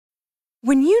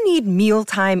When you need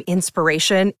mealtime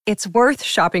inspiration, it's worth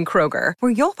shopping Kroger,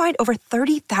 where you'll find over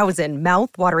 30,000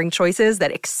 mouth-watering choices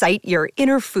that excite your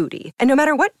inner foodie. And no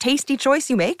matter what tasty choice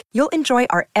you make, you'll enjoy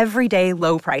our everyday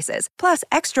low prices, plus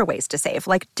extra ways to save,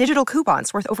 like digital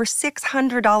coupons worth over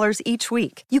 $600 each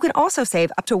week. You can also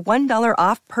save up to $1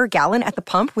 off per gallon at the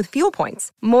pump with fuel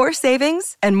points. More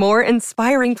savings and more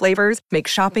inspiring flavors make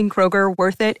shopping Kroger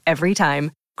worth it every time.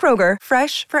 Kroger,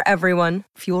 fresh for everyone.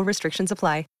 Fuel restrictions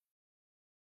apply.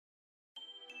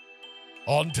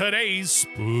 On today's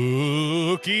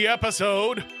spooky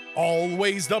episode,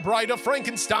 always the bride of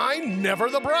Frankenstein, never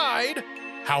the bride.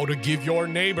 How to give your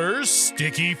neighbors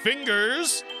sticky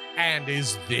fingers. And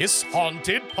is this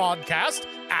haunted podcast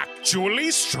actually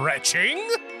stretching?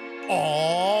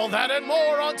 All that and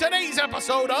more on today's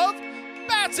episode of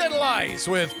Bats and Lice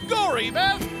with Lori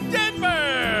Beth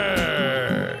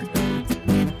Denberg.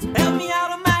 Help me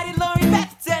out, almighty Lori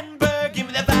Beth Denberg. Give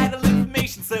me the vital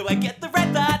information so I get the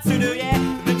red thoughts. So yeah,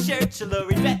 the Church of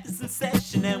Lori Beth is in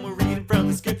session, and we're reading from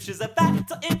the scriptures of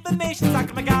vital information.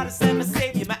 Talking my goddess and my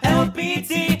savior, my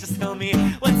LBT. Just tell me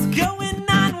what's going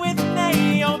on with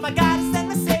me. Oh, my goddess and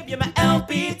my savior, my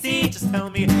LBT. Just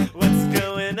tell me what's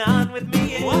going on with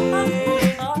me. The Lori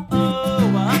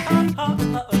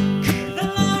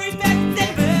Beth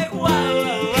Denberg.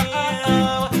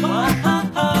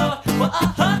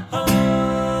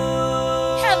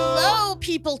 Hello,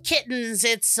 people kittens.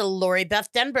 It's Lori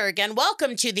Beth Denberg, and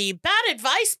welcome to the Bad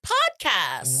Advice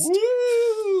Podcast.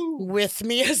 Woo! With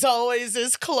me, as always,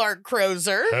 is Clark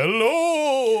Crozer.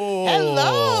 Hello.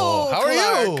 Hello. How are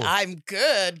Clark. you? I'm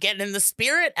good. Getting in the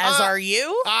spirit, as are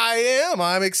you. I am.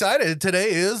 I'm excited. Today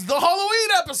is the Halloween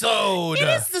episode. It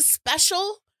is the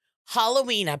special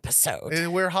Halloween episode.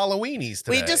 We're Halloweenies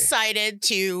today. We decided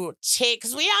to take,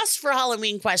 because we asked for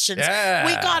Halloween questions. Yeah.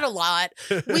 We got a lot.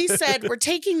 We said we're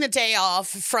taking the day off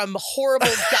from horrible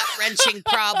gut-wrenching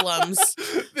problems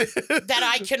that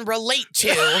I can relate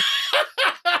to.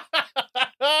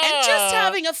 And just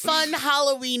having a fun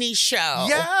Halloween-y show.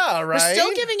 Yeah, right. We're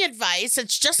still giving advice.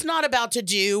 It's just not about to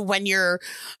do when your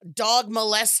dog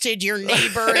molested your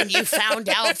neighbor and you found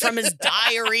out from his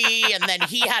diary and then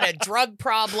he had a drug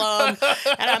problem.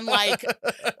 And I'm like,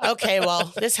 okay,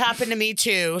 well, this happened to me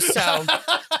too. So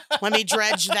let me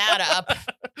dredge that up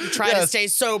and try to stay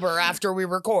sober after we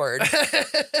record.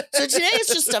 So today is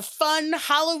just a fun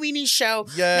Halloween-y show.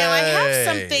 Yay. Now I have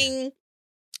something.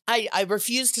 I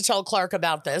refuse to tell Clark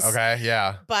about this. Okay,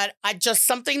 yeah. But just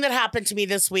something that happened to me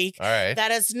this week All right.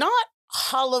 that is not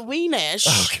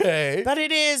Halloweenish, Okay. but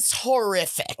it is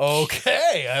horrific.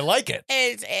 Okay, I like it.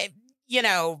 It's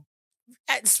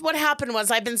what happened was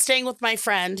I've been staying with my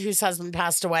friend whose husband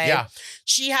passed away. Yeah.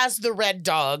 She has the red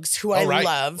dogs who right, I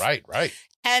love. Right.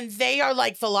 And they are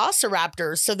like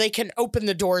velociraptors, so they can open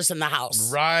the doors in the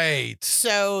house. Right.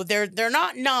 So they're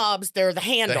not knobs, they're the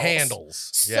handles. The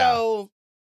handles. So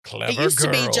Clever it used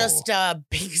girl. to be just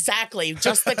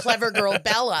just the clever girl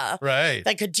Bella right.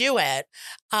 that could do it.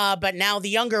 But now the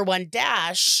younger one,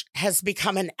 Dash, has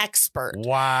become an expert.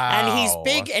 Wow. And he's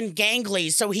big and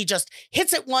gangly, so he just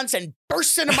hits it once and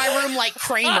bursts into my room like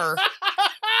Kramer.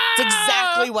 It's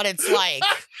exactly what it's like.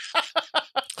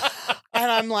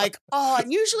 And I'm like, oh,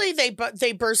 and usually they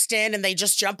burst in and they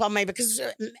just jump on because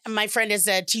my friend is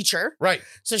a teacher. Right.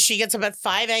 So she gets up at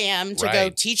 5 a.m. to go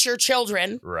teach her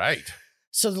children. Right.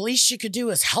 So the least you could do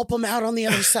is help them out on the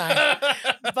other side.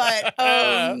 But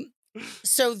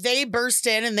so they burst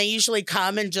in and they usually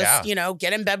come and just,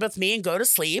 get in bed with me and go to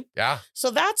sleep. Yeah.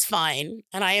 So that's fine.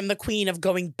 And I am the queen of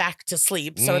going back to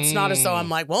sleep. So it's not as though I'm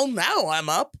like, well, now I'm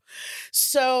up.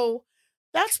 So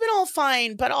that's been all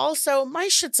fine. But also my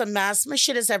shit's a mess. My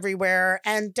shit is everywhere.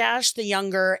 And Dash the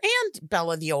younger and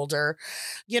Bella the older,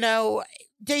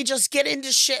 they just get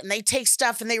into shit and they take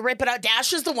stuff and they rip it out.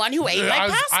 Dash is the one who ate my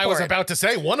passport. I was about to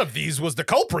say one of these was the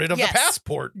culprit of the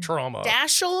passport trauma.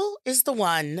 Dashel is the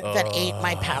one that ate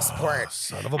my passport.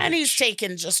 Son of a and bitch. he's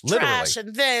taken just Literally. trash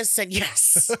and this and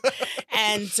yes.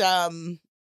 And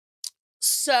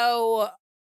so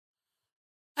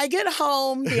I get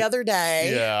home the other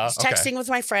day. Yeah, I was texting with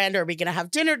my friend, are we going to have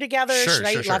dinner together? Sure, Should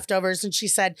I sure, eat leftovers? And she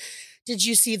said, did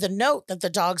you see the note that the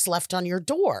dogs left on your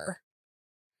door?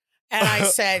 And I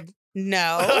said,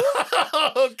 no.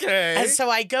 Okay. And so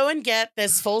I go and get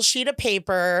this full sheet of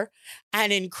paper,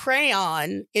 and in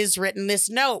crayon is written this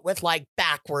note with like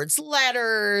backwards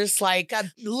letters, like a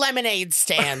lemonade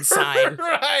stand sign.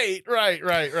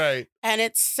 Right. And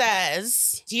it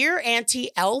says, Dear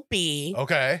Auntie LB,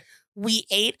 Okay. we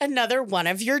ate another one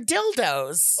of your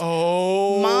dildos.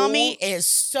 Oh. Mommy is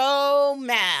so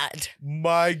mad.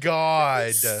 My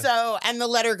God. So, and the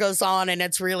letter goes on and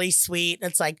it's really sweet.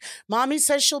 It's like, Mommy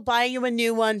says she'll buy you a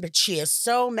new one, but she is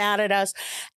so mad at us.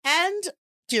 And,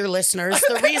 dear listeners,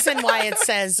 the reason why it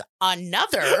says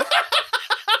another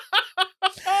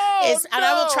is, and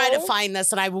I will try to find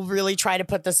this and I will really try to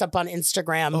put this up on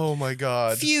Instagram. Oh my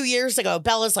God. A few years ago,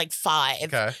 Bella's like 5.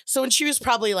 Okay. So when she was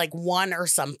probably like 1 or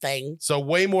something. So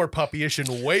way more puppyish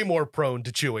and way more prone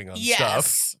to chewing on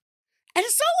stuff. And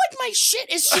it's not like my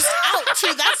shit is just out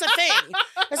too. That's the thing.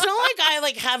 It's not like I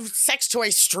like have sex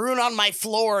toys strewn on my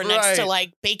floor next to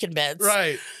like bacon bits.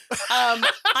 Right.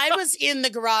 I was in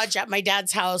the garage at my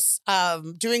dad's house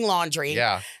doing laundry.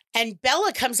 Yeah. And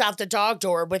Bella comes out the dog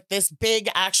door with this big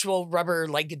actual rubber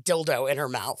like dildo in her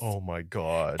mouth. Oh my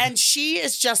God. And she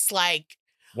is just like,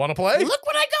 want to play? Look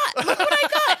what I got. Look what I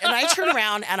got. And I turn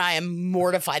around and I am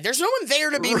mortified. There's no one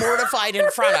there to be mortified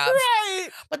in front of. Right.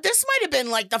 But this might have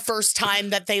been like the first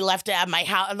time that they left it at my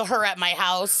house, her at my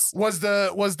house. Was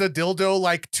the dildo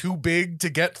like too big to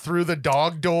get through the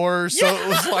dog door? So it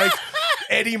was like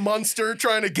Eddie Munster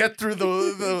trying to get through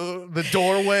the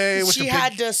doorway. With She the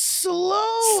had to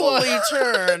slowly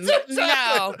turn. Exactly.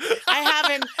 No,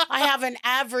 I have an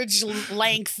average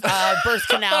length birth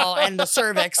canal and the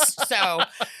cervix, so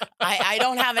I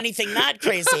don't have anything that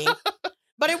crazy.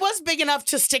 But it was big enough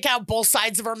to stick out both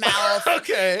sides of her mouth.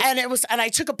 Okay. And I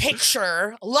took a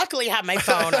picture. Luckily, I had my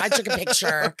phone. I took a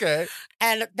picture. Okay.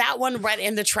 And that one went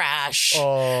in the trash.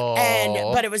 Oh.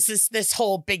 But it was this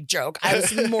whole big joke. I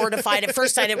was mortified. At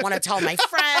first, I didn't want to tell my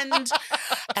friend.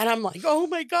 And I'm like, oh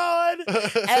my God.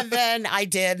 And then I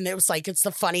did. And it was like, it's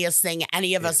the funniest thing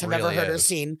any of us have ever heard or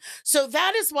seen. So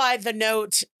that is why the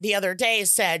note the other day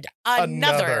said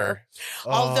another.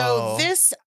 Although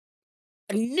this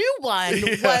new one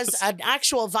was an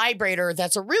actual vibrator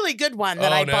that's a really good one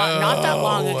that I bought not that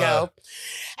long ago.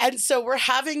 And so we're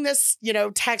having this,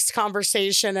 text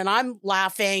conversation and I'm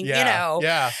laughing,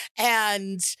 Yeah.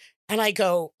 And I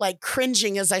go like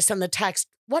cringing as I send the text,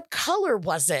 what color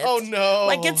was it? Oh no.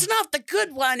 Like, it's not the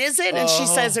good one, is it? And she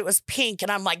says it was pink.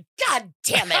 And I'm like, God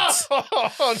damn it.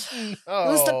 Oh, no. It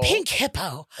was the pink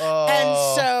hippo. And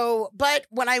so, but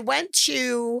when I went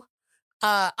to,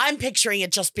 I'm picturing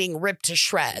it just being ripped to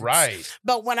shreds. Right.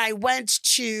 But when I went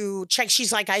to check,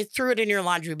 she's like, I threw it in your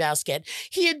laundry basket.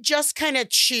 He had just kind of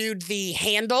chewed the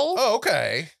handle. Oh,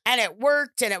 okay. And it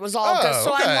worked and it was all good.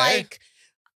 So I'm like,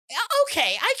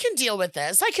 okay, I can deal with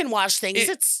this. I can wash things.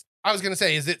 I was gonna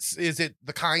say, is it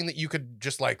the kind that you could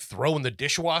just like throw in the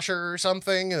dishwasher or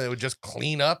something, and it would just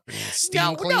clean up and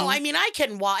steam clean? No. I mean, I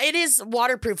can. It is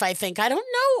waterproof. I think. I don't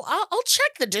know. I'll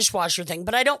check the dishwasher thing,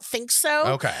 but I don't think so.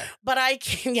 Okay. But I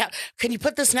can. Yeah. Can you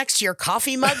put this next to your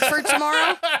coffee mug for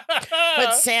tomorrow?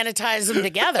 Let's sanitize them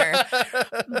together.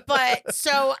 But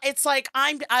so it's like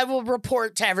I will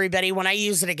report to everybody when I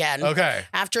use it again. Okay.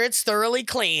 After it's thoroughly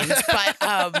cleaned. But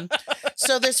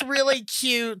so this really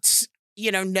cute,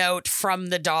 note from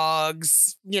the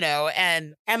dogs,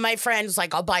 and my friend's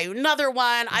like, I'll buy you another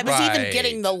one. I was even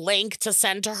getting the link to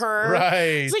send to her.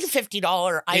 Right. It's like a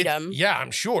 $50 item. Yeah, I'm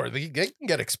sure. They can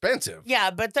get expensive. Yeah,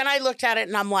 but then I looked at it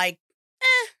and I'm like,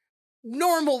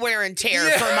 normal wear and tear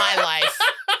for my life.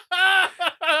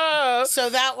 So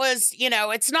that was,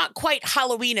 it's not quite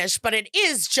Halloweenish, but it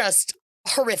is just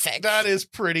horrific. That is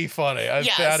pretty funny.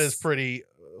 Yes. That is pretty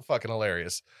fucking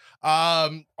hilarious.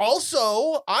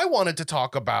 Also, I wanted to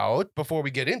talk about, before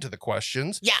we get into the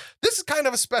questions, this is kind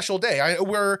of a special day.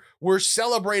 We're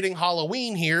celebrating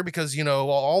Halloween here because,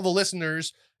 all the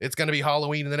listeners, it's going to be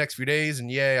Halloween in the next few days,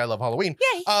 and yay, I love Halloween.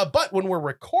 Yay. But when we're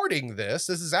recording this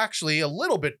is actually a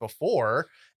little bit before,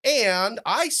 and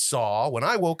I saw, when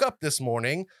I woke up this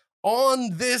morning,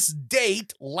 on this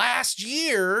date last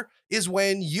year is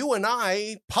when you and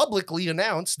I publicly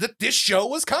announced that this show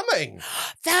was coming.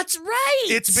 That's right.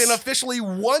 It's been officially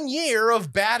 1 year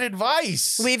of bad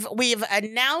advice. We've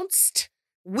announced.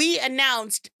 We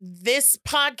announced this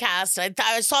podcast.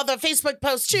 I saw the Facebook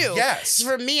post too. Yes.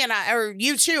 For me and or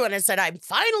you too. And it said, I'm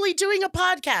finally doing a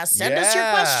podcast. Send us your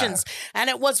questions.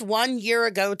 And it was 1 year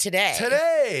ago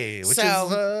today. Which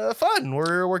is fun.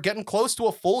 We're getting close to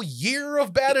a full year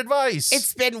of bad advice.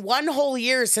 It's been one whole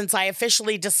year since I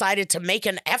officially decided to make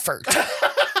an effort.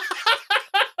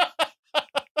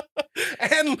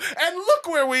 And look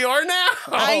where we are now.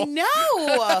 I know.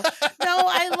 No,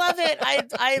 I love it.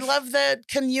 it. I love the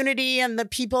community and the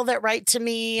people that write to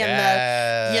me and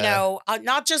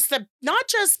not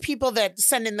just people that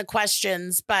send in the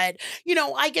questions, but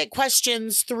I get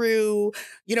questions through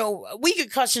we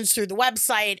get questions through the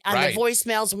website and Right. the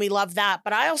voicemails, and we love that.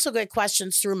 But I also get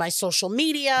questions through my social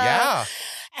media. Yeah.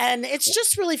 And it's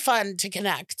just really fun to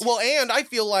connect. Well, and I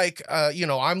feel like,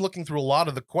 I'm looking through a lot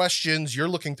of the questions. You're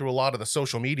looking through a lot of the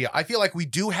social media. I feel like we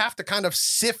do have to kind of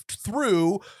sift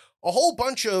through a whole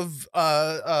bunch of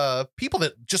people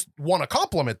that just want to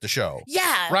compliment the show.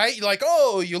 Yeah. Right? Like,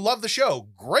 oh, you love the show.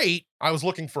 Great. I was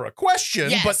looking for a question,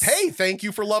 Yes. but hey, thank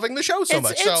you for loving the show so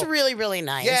much. It's So, really, really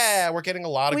nice. yeah, we're getting a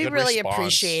lot of We good really response.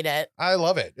 appreciate it. I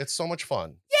love it. It's so much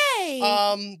fun. Yay.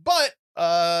 But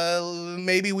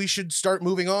maybe we should start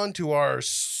moving on to our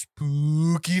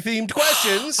spooky themed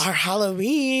questions. Our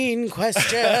Halloween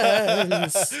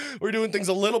questions. We're doing things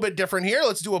a little bit different here.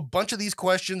 Let's do a bunch of these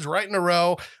questions right in a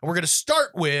row. And we're going to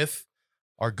start with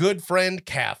our good friend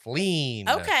Kathleen.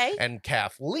 Okay. And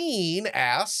Kathleen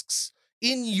asks,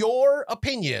 in your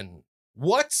opinion,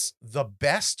 what's the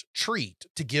best treat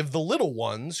to give the little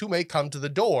ones who may come to the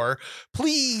door?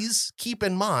 Please keep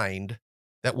in mind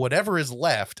that whatever is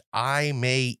left, I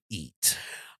may eat.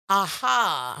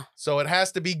 Aha. So it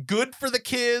has to be good for the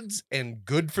kids and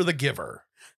good for the giver.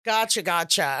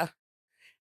 Gotcha.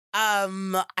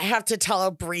 I have to tell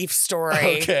a brief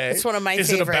story. Okay. It's one of my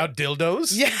Is favorite. it about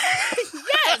dildos? Yeah.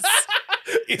 Yes.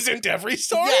 Isn't every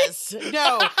story? Yes.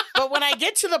 No. But when I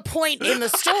get to the point in the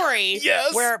story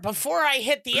Yes. where before I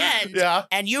hit the end Yeah.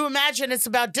 and you imagine it's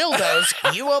about dildos,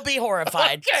 you will be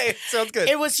horrified. Okay. Sounds good.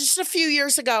 It was just a few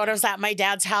years ago, and I was at my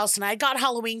dad's house, and I got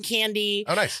Halloween candy.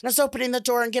 Oh, nice. And I was opening the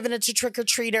door and giving it to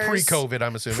trick-or-treaters. Pre-COVID,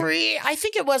 I'm assuming. I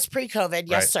think it was pre-COVID.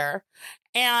 Yes, Right. sir.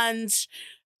 And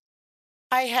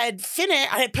I had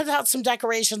finished, I had put out some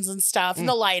decorations and stuff and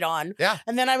the light on. Yeah.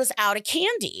 And then I was out of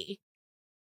candy.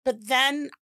 But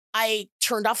then I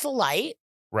turned off the light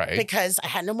Right. because I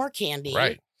had no more candy.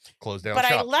 Right. Close down But I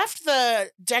shop. left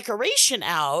the decoration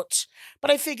out,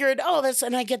 but I figured,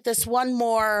 and I get this one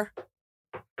more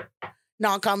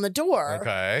knock on the door.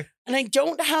 Okay. And I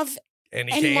don't have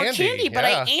Any any more candy, but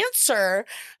yeah. I answer,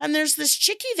 and there's this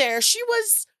chickie there. She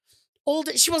was old.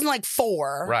 She wasn't like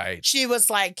 4. Right. She was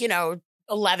like,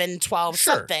 11, 12,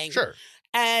 Sure. something. Sure.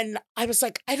 And I was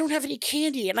like, I don't have any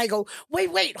candy. And I go,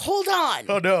 wait, hold on.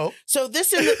 Oh, no. So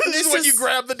this is This is when you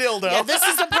grab the dildo. Yeah, this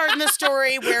is the part in the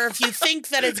story where if you think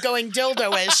that it's going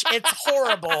dildo-ish, it's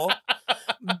horrible.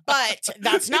 But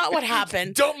that's not what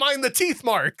happened. Don't mind the teeth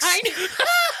marks.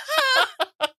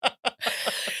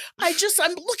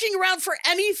 I'm looking around for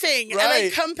anything. And I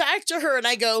Right. come back to her and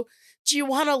I go, do you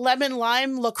want a lemon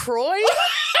lime LaCroix?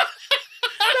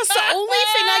 That's the only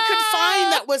thing I could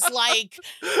find that was like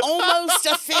almost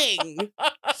a thing.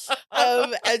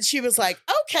 And she was like,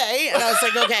 okay. And I was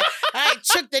like, okay. I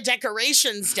took the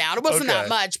decorations down. It wasn't Okay. that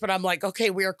much, but I'm like, okay,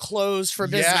 we are closed for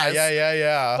business.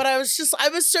 Yeah. But I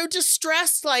was so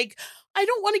distressed. Like, I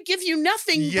don't want to give you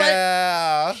nothing,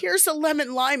 Yeah. but here's a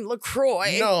lemon lime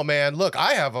LaCroix. No, man. Look,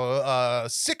 I have a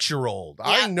 6-year-old. Yeah.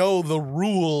 I know the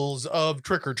rules of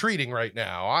trick-or-treating right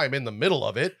now. I'm in the middle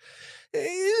of it.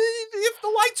 If the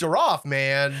lights are off,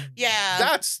 man, Yeah.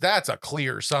 that's a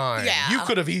clear sign. Yeah. You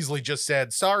could have easily just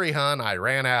said, sorry, hon, I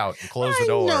ran out and closed the I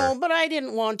door. know, but I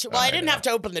didn't want to. Well, I didn't have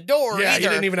to open the door Yeah, either. you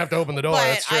didn't even have to open the door.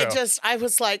 But That's true. I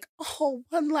was like, oh,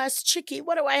 one last chickie.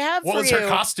 What do I have What for was you? her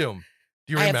costume?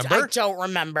 Do you I remember? don't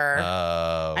remember.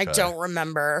 Oh, I okay. don't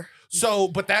remember. So,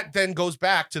 but that then goes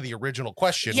back to the original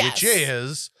question, Yes. which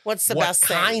is, What's the what best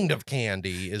thing? kind of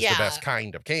candy is the Yeah. best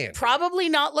kind of candy? Probably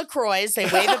not LaCroix. They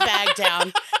weigh the bag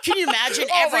down. Can you imagine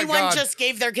Oh my everyone God. just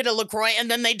gave their kid a LaCroix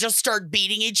and then they just start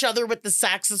beating each other with the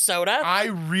sacks of soda? I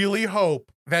really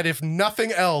hope that if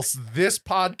nothing else, this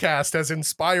podcast has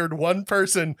inspired one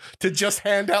person to just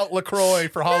hand out LaCroix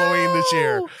for Halloween this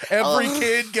year. No. Every Oh.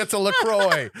 kid gets a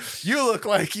LaCroix. You look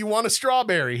like you want a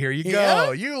strawberry. Here you Yeah.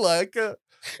 go. You like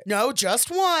No, just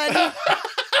one. I'm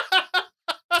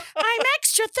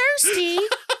extra thirsty.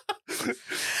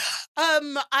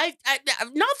 I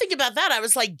not thinking about that. I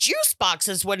was like, juice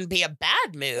boxes wouldn't be a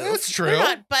bad move. That's They're true.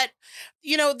 not, but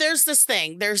there's this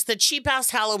thing. There's the cheap ass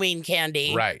Halloween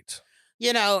candy. Right.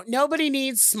 Nobody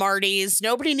needs Smarties.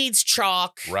 Nobody needs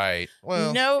chalk. Right.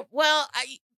 Well, No. Well,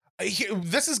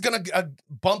 this is going to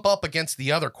bump up against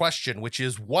the other question, which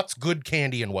is what's good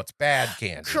candy and what's bad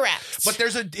candy. correct. But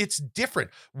it's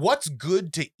different. What's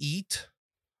good to eat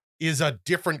is a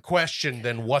different question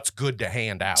than what's good to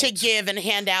hand out. To give and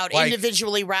hand out Like,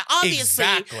 individually wrapped. Obviously,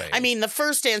 exactly. I mean, the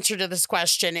first answer to this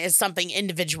question is something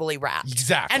individually wrapped.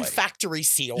 Exactly. And factory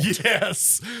sealed.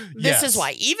 Yes. This is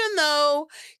why, even though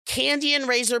candy and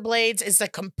razor blades is a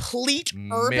complete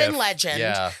urban Myth. legend,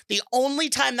 Yeah. the only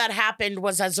time that happened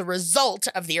was as a result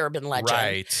of the urban legend.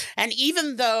 Right. And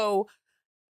even though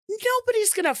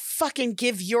nobody's gonna fucking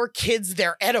give your kids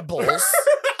their edibles.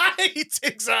 Right,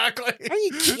 exactly. Are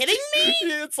you kidding me?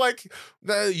 It's like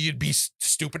you'd be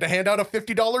stupid to hand out a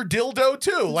 $50 dildo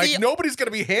too. Like nobody's going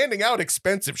to be handing out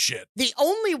expensive shit. The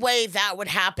only way that would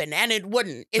happen, and it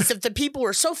wouldn't, is if the people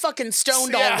were so fucking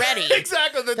stoned already.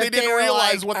 Exactly, that they didn't were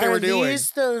realize like, what they were doing.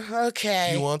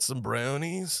 Okay. You want some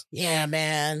brownies? Yeah,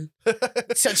 man.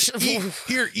 Such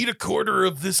Eat a quarter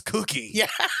of this cookie. Yeah.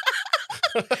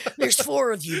 There's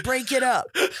 4 of you. Break it up.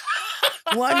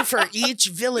 1 for each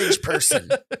village person.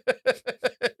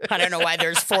 I don't know why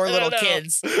there's 4 little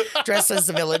kids dressed as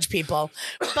the village people.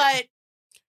 But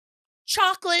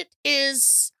chocolate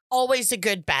is always a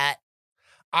good bet.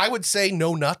 I would say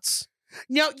no nuts.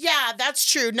 No, yeah, that's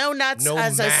true. No nuts No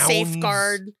as mounds. a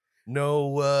safeguard.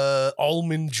 No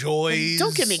almond joys.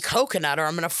 Don't give me coconut or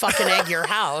I'm going to fucking egg your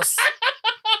house.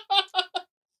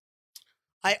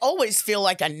 I always feel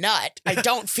like a nut. I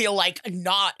don't feel like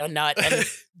not a nut and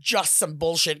just some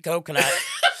bullshit coconut.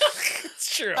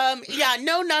 It's true. Yeah,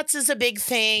 no nuts is a big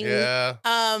thing. Yeah.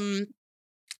 And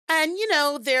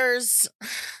there's,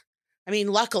 I mean,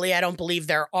 luckily I don't believe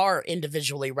there are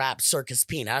individually wrapped circus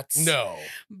peanuts. No.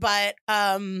 But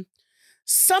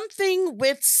something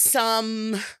with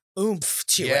some oomph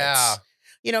to it.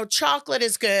 Chocolate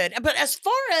is good. But as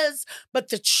far as,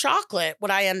 the chocolate,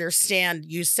 what I understand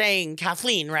you saying,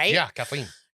 Kathleen, right? Yeah, Kathleen.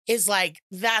 Is like,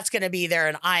 that's going to be there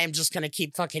and I am just going to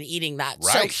keep fucking eating that.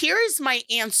 Right. So here's my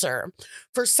answer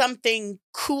for something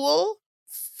cool,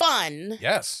 fun.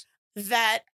 Yes.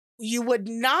 That you would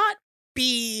not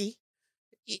be,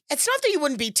 it's not that you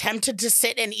wouldn't be tempted to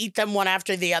sit and eat them one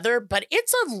after the other, but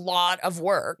it's a lot of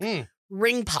work.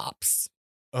 Ring pops.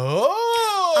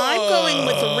 Oh, I'm going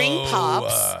with ring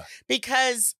pops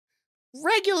because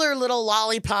regular little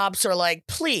lollipops are like,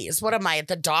 please, what am I, at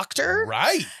the doctor?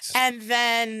 Right. And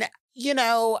then,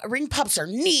 ring pops are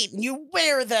neat and you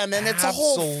wear them and it's a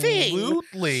whole thing.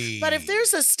 Absolutely. But if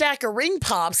there's a stack of ring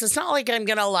pops, it's not like I'm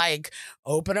going to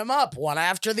open them up one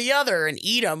after the other and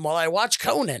eat them while I watch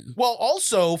Conan. Well,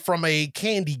 also from a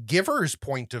candy giver's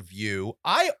point of view,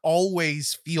 I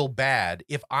always feel bad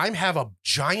if I have a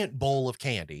giant bowl of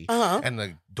candy and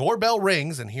the doorbell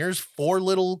rings and here's 4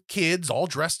 little kids all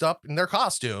dressed up in their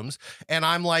costumes. And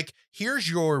I'm like, here's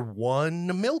your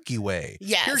 1 Milky Way.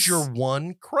 Yes. Here's your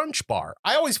 1 Crunch Bar.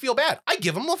 I always feel bad. I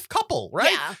give them a couple,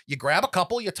 right? Yeah. You grab a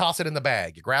couple, you toss it in the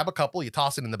bag. You grab a couple, you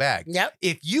toss it in the bag. Yep.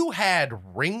 If you had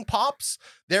ring pops,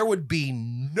 there would be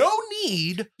no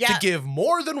need to give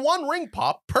more than 1 ring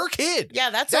pop per kid. Yeah,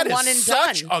 that's That a one is and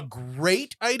such done. a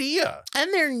great idea.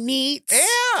 And they're neat.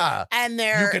 Yeah. And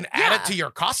they're... You can add it to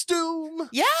your costume.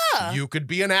 Yeah. You could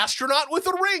be an astronaut with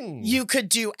a ring. You could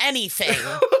do anything.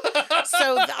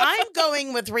 So I'm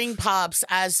going with ring pops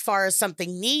as far as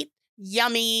something neat,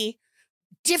 yummy,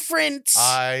 different.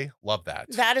 I love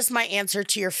that. That is my answer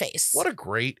to your face. What a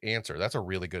great answer. That's a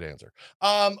really good answer.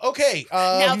 Okay.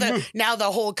 Now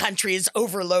the whole country is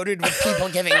overloaded with people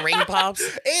giving ring pops.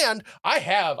 And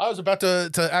I was about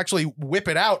to actually whip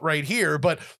it out right here,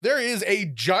 but there is a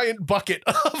giant bucket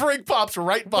of ring pops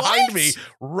right behind me,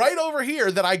 right over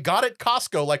here, that I got at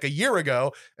Costco like a year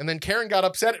ago. And then Karen got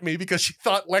upset at me because she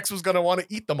thought Lex was going to want to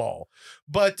eat them all.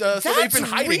 But so they've been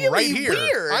hiding really right here.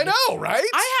 Weird. I know, right?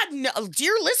 I had no,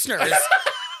 dear listeners,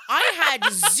 I had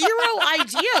zero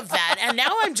idea of that. And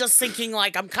now I'm just thinking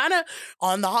I'm kind of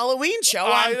on the Halloween show.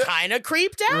 I'm kind of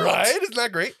creeped out. Right? Isn't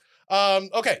that great?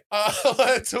 Okay,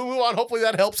 let's move on. Hopefully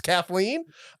that helps Kathleen.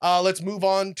 Let's move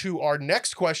on to our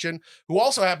next question, who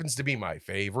also happens to be my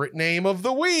favorite name of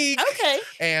the week. Okay.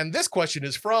 And this question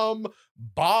is from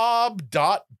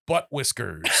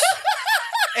Bob.Buttwhiskers.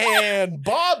 And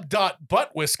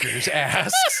Bob.Buttwhiskers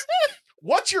asks,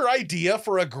 what's your idea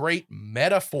for a great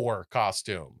metaphor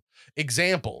costume?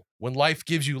 Example, when life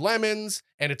gives you lemons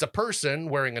and it's a person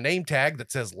wearing a name tag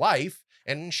that says life,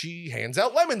 and she hands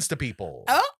out lemons to people.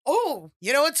 Oh,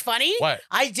 you know what's funny? What?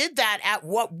 I did that at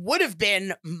what would have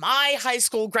been my high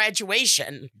school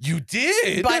graduation. You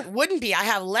did? But wouldn't be. I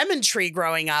have lemon tree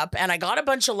growing up, and I got a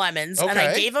bunch of lemons, and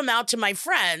I gave them out to my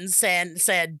friends and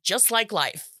said, just like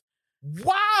life.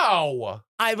 Wow.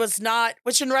 I was not,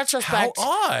 which in retrospect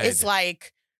How odd. is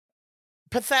like,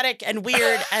 pathetic and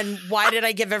weird. And why did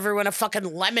I give everyone a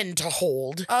fucking lemon to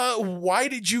hold? Why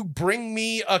did you bring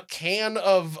me a can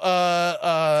of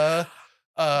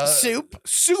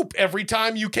soup every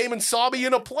time you came and saw me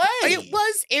in a play? It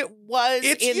was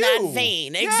It's in you. that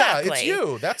vein. Yeah, Exactly. it's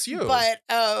you. That's you. But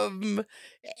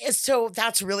so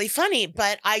that's really funny.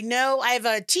 But I know I have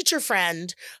a teacher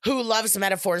friend who loves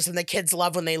metaphors, and the kids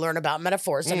love when they learn about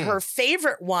metaphors. And her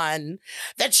favorite one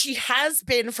that she has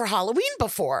been for Halloween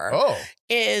before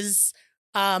is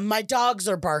my dogs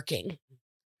are barking.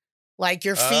 Like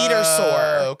your feet are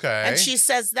sore. Okay. And she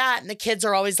says that, and the kids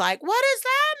are always like, what does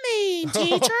that mean,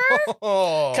 teacher?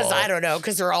 Because I don't know,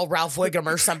 because they're all Ralph Wiggum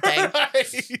or something.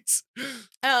 Right.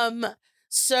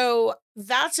 So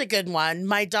that's a good one.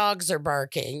 My dogs are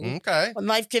barking. Okay. When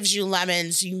life gives you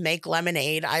lemons, you make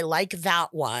lemonade. I like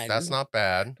that one. That's not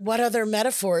bad. What other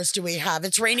metaphors do we have?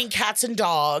 It's raining cats and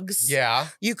dogs. Yeah.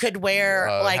 You could wear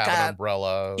like have an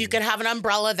umbrella. You could have an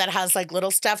umbrella that has like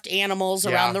little stuffed animals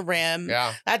around the rim.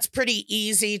 Yeah. That's pretty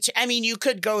easy. I mean, you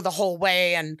could go the whole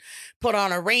way and put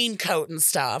on a raincoat and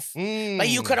stuff. But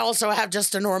you could also have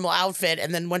just a normal outfit.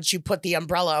 And then once you put the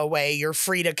umbrella away, you're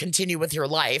free to continue with your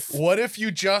life. What if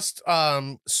you just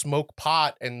smoke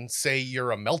pot and say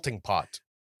you're a melting pot?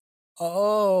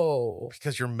 Oh.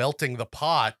 Because you're melting the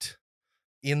pot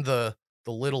in the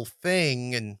little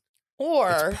thing, and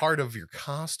Or it's part of your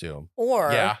costume.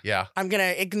 Or Yeah. I'm going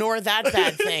to ignore that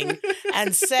bad thing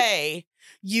and say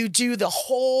you do the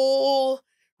whole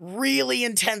really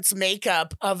intense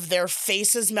makeup of their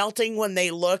faces melting when they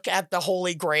look at the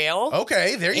Holy Grail.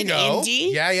 Okay, there you in go.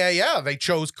 Indy? Yeah. They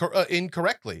chose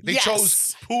incorrectly. They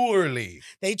chose poorly.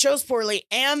 They chose poorly,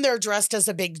 and they're dressed as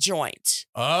a big joint.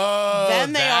 Oh,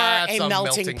 Then they are that's a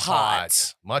melting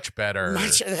pot. Much better.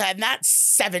 And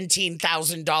that's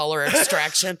 $17,000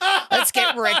 extraction. Let's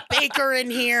get Rick Baker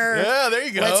in here. Yeah, there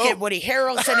you go. Let's get Woody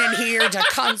Harrelson in here to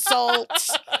consult.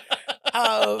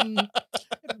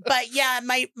 But yeah,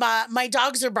 my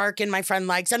dogs are barking. My friend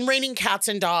likes, and raining cats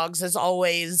and dogs is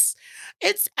always.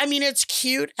 It's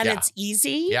cute and it's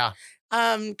easy. Yeah.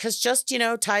 Because just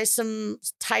tie some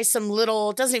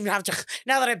little. Doesn't even have to.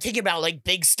 Now that I'm thinking about like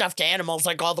big stuffed animals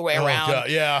like all the way around. God,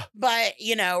 yeah. But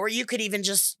or you could even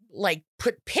just like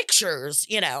put pictures.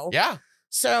 Yeah.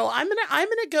 So I'm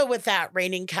gonna go with that.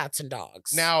 Raining cats and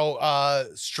dogs. Now,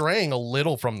 straying a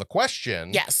little from the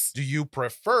question. Yes. Do you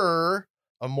prefer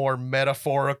a more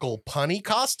metaphorical punny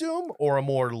costume or a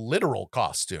more literal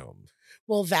costume?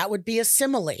 Well, that would be a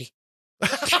simile.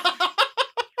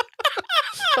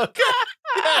 Okay.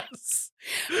 Yes.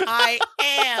 I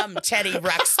am Teddy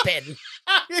Ruxpin.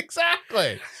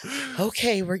 Exactly.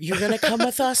 Okay, you're going to come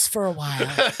with us for a while.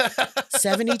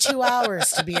 72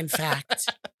 hours to be in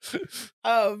fact.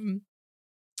 The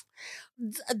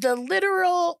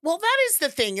literal, well, that is the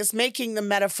thing, is making the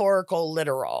metaphorical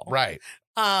literal. Right.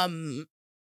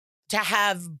 To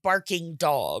have barking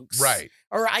dogs. Right.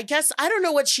 Or I guess, I don't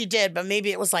know what she did, but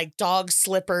maybe it was like dog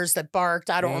slippers that barked.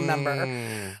 I don't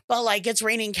remember. But like, it's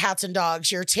raining cats and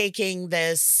dogs. You're taking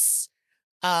this,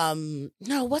 no,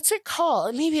 what's it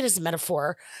called? Maybe it is a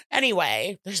metaphor.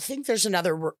 Anyway, I think there's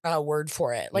another word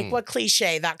for it. Like what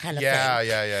cliche, that kind of thing.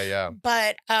 Yeah.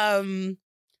 But,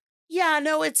 yeah,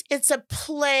 no, it's a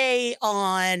play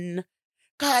on,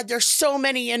 God, there's so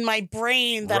many in my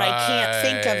brain that I can't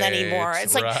think of anymore.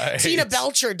 It's like Tina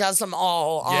Belcher does them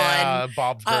all on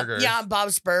Bob's Burgers.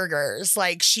 Bob's Burgers.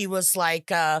 Like she was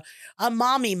like a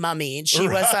mommy mummy. And she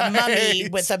was a mummy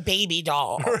with a baby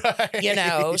doll.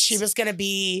 Right. She was going to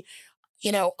be,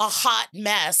 a hot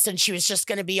mess, and she was just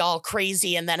going to be all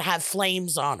crazy and then have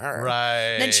flames on her.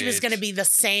 Right. Then she was going to be the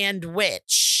sand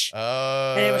witch.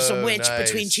 Oh, and it was a witch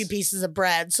nice. between two pieces of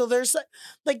bread. So there's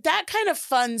like that kind of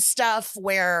fun stuff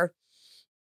where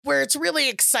it's really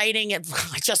exciting. And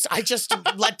I just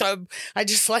let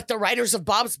the writers of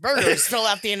Bob's Burgers fill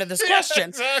out the end of this question.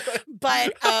 Exactly.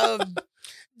 But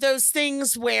those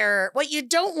things where what you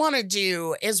don't want to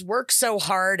do is work so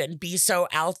hard and be so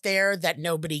out there that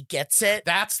nobody gets it.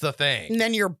 That's the thing. And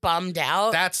then you're bummed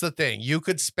out. That's the thing. You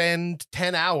could spend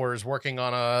 10 hours working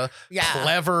on a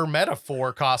clever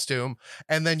metaphor costume,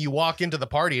 and then you walk into the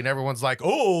party and everyone's like,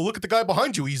 oh, look at the guy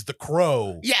behind you. He's the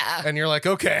crow. Yeah. And you're like,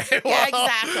 okay. Well, yeah,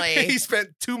 exactly. He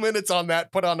spent 2 minutes on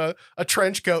that, put on a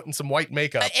trench coat and some white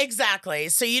makeup. Exactly.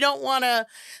 So you don't want to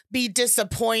be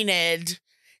disappointed.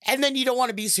 And then you don't want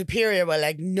to be superior, but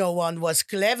like, no one was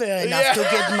clever enough to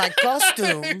get my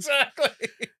costume. Exactly.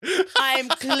 I'm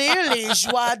clearly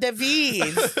joie de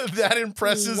vivre. That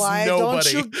impresses Why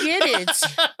nobody. don't you get it,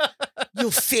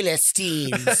 you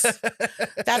Philistines?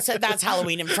 That's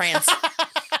Halloween in France.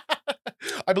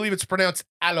 I believe it's pronounced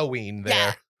Halloween there.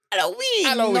 Yeah. Halloween.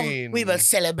 Halloween. We will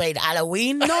celebrate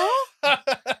Halloween, no?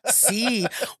 See,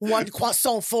 one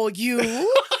croissant for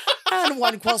you, and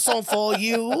one croissant for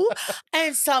you,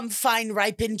 and some fine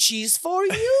ripened cheese for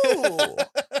you.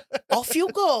 Off you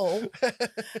go.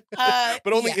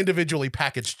 But only yeah. individually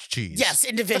packaged cheese. Yes,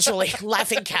 individually.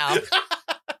 Laughing cow.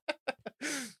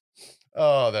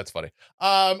 Oh, that's funny.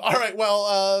 All right.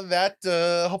 Well, that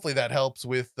hopefully that helps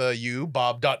with you,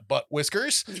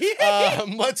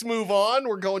 Bob.Buttwhiskers. Let's move on.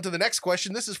 We're going to the next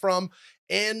question. This is from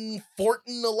N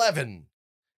Fortin 11.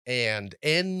 And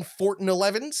N Fortin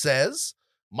 11 says,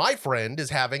 my friend is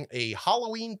having a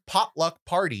Halloween potluck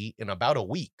party in about a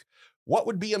week. What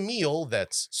would be a meal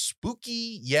that's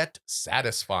spooky yet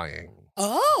satisfying?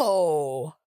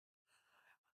 Oh.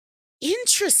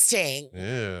 Interesting.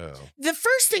 Yeah. The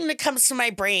first thing that comes to my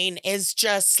brain is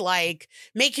just like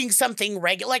making something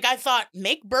regular. Like I thought,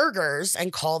 make burgers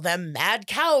and call them Mad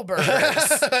Cow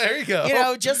Burgers. There you go. You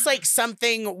know, just like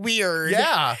something weird.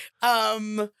 Yeah.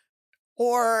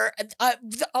 Or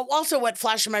also what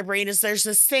flashed in my brain is there's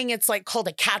this thing, it's like called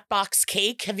a cat box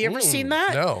cake. Have you ever seen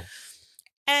that? No.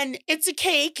 And it's a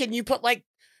cake and you put like,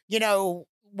 you know,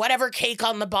 whatever cake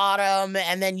on the bottom,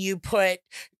 and then you put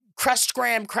crushed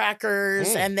graham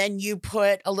crackers, and then you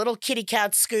put a little kitty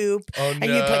cat scoop, and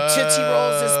you put Tootsie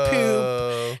Rolls as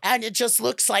poop, and it just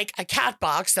looks like a cat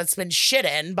box that's been shit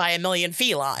in by a million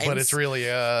felines. But it's really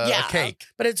a cake.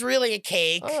 But it's really a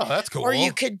cake. Oh, that's cool. Or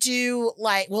you could do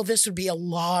like, well, this would be a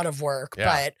lot of work,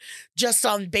 but just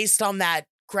based on that,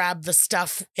 grab the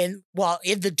stuff in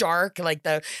the dark, like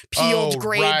the peeled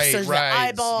grapes or the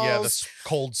eyeballs. Yeah, the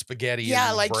cold spaghetti. Yeah,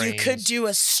 and like brains. you could do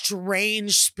a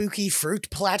strange, spooky fruit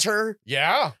platter.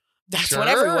 Yeah. That's what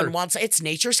everyone wants. It's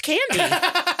nature's candy.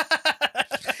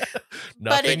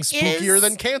 Nothing spookier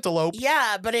than cantaloupe.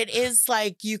 Yeah, but it is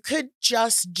like you could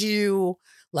just do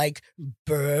like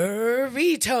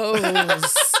burritos.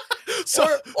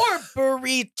 or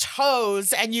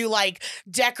burritos, and you like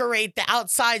decorate the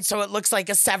outside so it looks like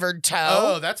a severed toe.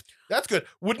 Oh, that's good.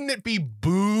 Wouldn't it be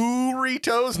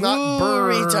burritos, not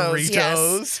burritos?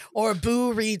 Yes. Or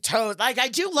burritos. Like I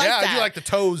do like that. Yeah, I do like the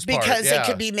toes part. Because it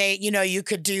could be made, you know, you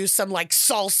could do some like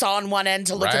salsa on one end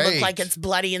to look like it's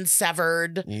bloody and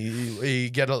severed. You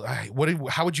get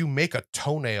how would you make a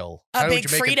toenail? A how big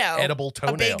would you make Frito. An edible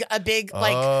toenail. A big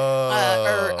like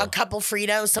or a couple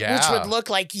Fritos, which would look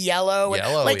like yellow.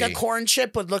 Yellowy. Like a corn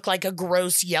chip would look like a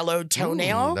gross yellow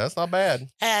toenail. That's not bad.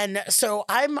 And so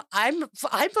I'm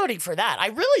voting for that. I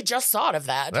really just thought of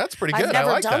that. That's pretty good. I've never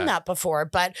I like done that before,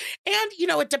 and you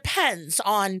know, it depends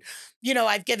on, you know,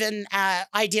 I've given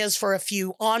ideas for a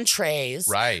few entrees.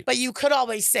 Right. But you could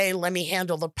always say, let me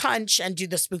handle the punch and do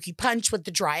the spooky punch with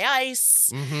the dry ice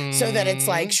so that it's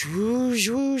like swoosh,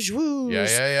 swoosh, swoosh.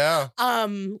 Yeah.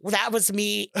 That was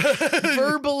me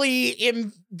verbally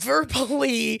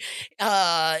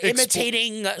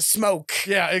imitating smoke.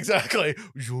 Yeah, exactly.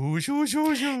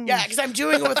 Yeah, because I'm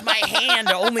doing it with my hand.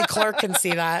 Only Clark can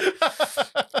see that.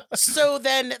 So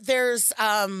then there's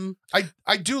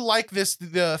I do like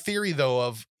the theory though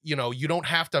of, you know, you don't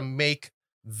have to make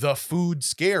the food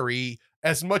scary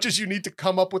as much as you need to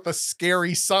come up with a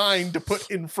scary sign to put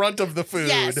in front of the food.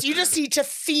 Yes, you just need to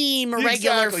theme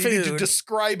regular food. You need to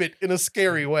describe it in a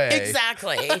scary way.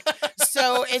 Exactly.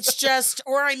 So it's just,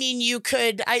 or I mean, you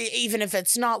could, even if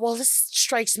it's not, well, this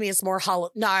strikes me as more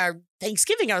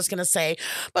Thanksgiving, I was going to say,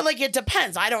 but like, it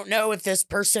depends. I don't know if this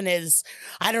person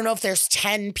I don't know if there's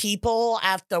 10 people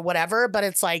at the whatever, but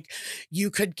it's like, you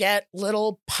could get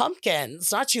little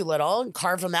pumpkins, not too little, and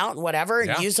carve them out and whatever,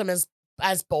 and use them as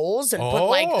bowls and put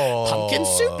like pumpkin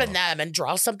soup in them and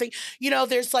draw something. You know,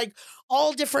 there's like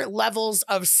all different levels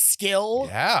of skill.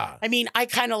 Yeah. I mean, I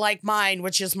kind of like mine,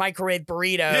 which is microwave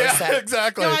burritos. Yeah,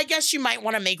 exactly. You know, I guess you might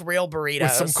want to make real burritos.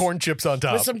 With some corn chips on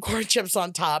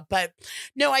top. But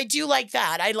no, I do like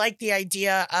that. I like the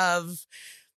idea of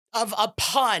a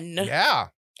pun. Yeah.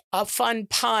 A fun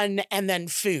pun and then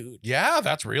food. Yeah,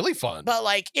 that's really fun. But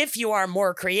like, if you are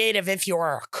more creative, if you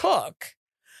are a cook,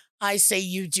 I say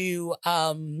you do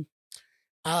a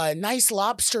nice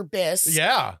lobster bisque.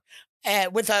 Yeah.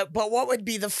 But what would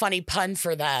be the funny pun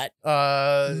for that?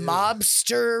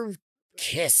 Mobster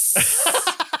kiss.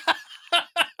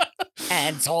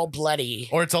 And it's all bloody.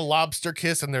 Or it's a lobster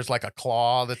kiss and there's like a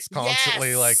claw that's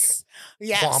constantly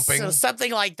clomping. So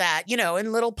something like that, you know,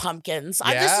 in little pumpkins.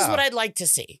 This is what I'd like to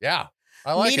see. Yeah.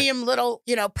 I like medium little,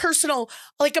 you know, personal,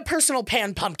 like a personal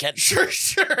pan pumpkin. Sure.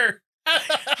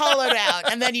 hollowed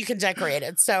out, and then you can decorate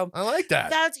it. So I like that.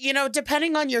 that's,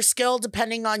 depending on your skill,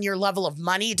 depending on your level of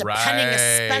money, depending Right.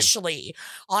 especially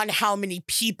on how many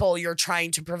people you're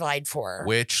trying to provide for.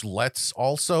 Which let's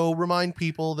also remind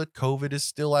people that COVID is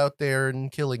still out there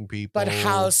and killing people. But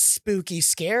how spooky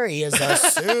scary is a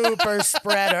super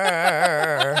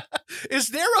spreader? Is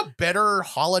there a better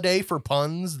holiday for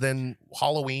puns than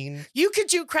Halloween? You could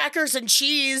do crackers and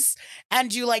cheese and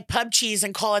do like pub cheese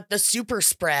and call it the super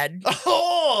spread.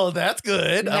 Oh, that's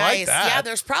good. I like that. Yeah,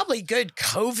 there's probably good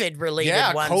COVID related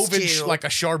Yeah, ones COVID, too. like a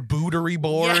charcuterie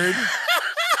board,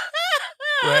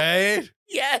 right?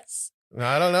 Yes.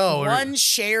 I don't know. One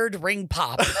shared ring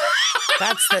pop.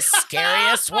 That's the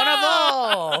scariest one of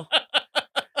all.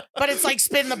 But it's like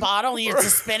spin the bottle. You have to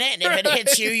spin it, and if it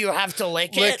hits you, you have to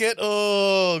lick it. Lick it.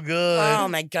 Oh, good. Oh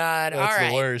my God. That's All right.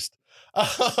 the worst.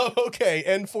 Okay,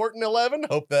 and Fortin 11.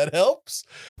 Hope that helps.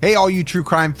 Hey, all you true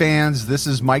crime fans, this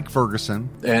is Mike Ferguson,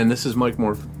 And this is Mike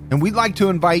Morphin. and we'd like to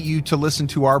invite you to listen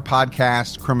to our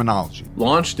podcast, Criminology.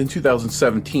 Launched in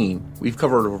 2017, we've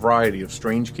covered a variety of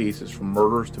strange cases from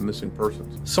murders to missing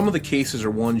persons. Some of the cases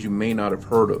are ones you may not have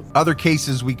heard of. Other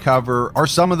cases we cover are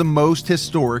some of the most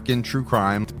historic in true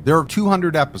crime. There are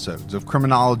 200 episodes of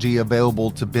Criminology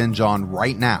available to binge on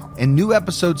right now, and new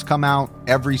episodes come out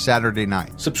every Saturday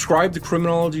night. Subscribe to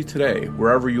Criminology today,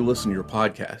 wherever you listen to your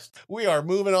podcast. We are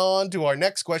moving on to our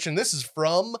next question. This is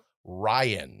from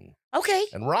Ryan. Okay.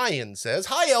 And Ryan says,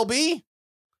 "Hi, LB.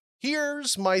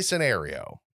 Here's my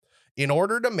scenario. In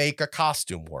order to make a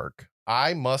costume work,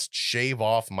 I must shave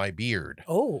off my beard.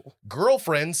 Oh.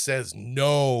 Girlfriend says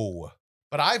no,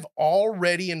 but I've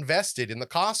already invested in the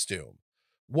costume.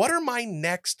 What are my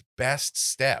next best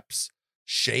steps?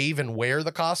 Shave and wear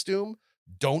the costume?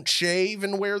 Don't shave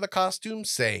and wear the costume?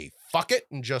 Say fuck it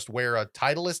and just wear a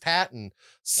Titleist hat and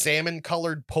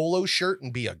salmon-colored polo shirt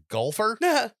and be a golfer?"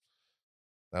 That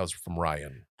was from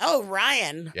Ryan. Oh,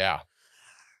 Ryan. Yeah.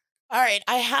 All right.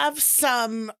 I have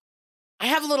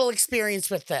a little experience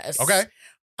with this. Okay.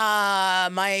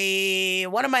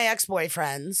 One of my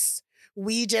ex-boyfriends,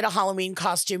 we did a Halloween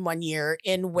costume one year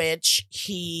in which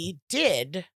he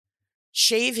did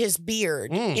shave his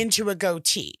beard into a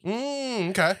goatee.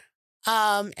 Okay.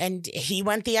 And he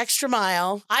went the extra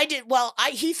mile.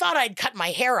 He thought I'd cut my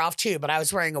hair off too, but I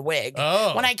was wearing a wig.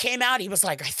 Oh. When I came out, he was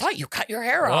like, "I thought you cut your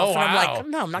hair off." Oh, And I'm wow. like,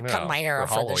 "No, I'm not cutting No, my hair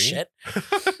for off for this shit."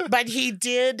 But he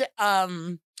did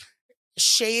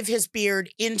shave his beard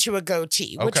into a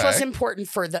goatee, which was Okay. important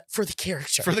for the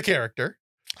character. For the character.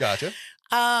 Gotcha.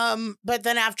 But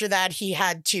then after that, he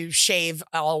had to shave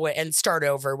all the way and start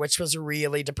over, which was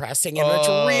really depressing and which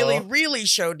really, really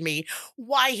showed me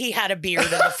why he had a beard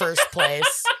in the first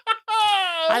place.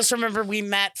 I just remember we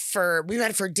met for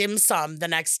dim sum the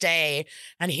next day,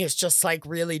 and he was just like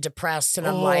really depressed, and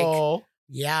I'm like,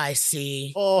 "Yeah, I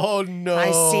see. Oh no.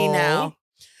 I see now."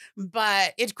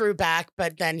 But it grew back,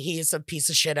 but then he's a piece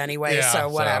of shit anyway, Yeah, so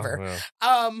whatever.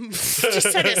 yeah.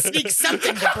 Just had to sneak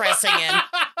something depressing in.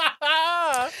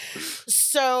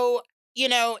 So,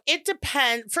 it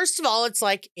depends. First of all, it's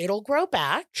like it'll grow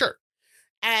back. Sure.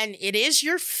 And it is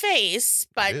your face,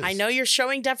 but It I is. know you're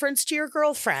showing deference to your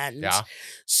girlfriend. Yeah.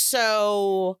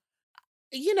 So,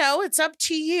 it's up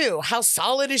to you. How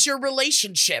solid is your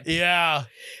relationship? Yeah.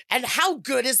 And how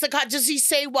good is does he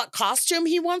say what costume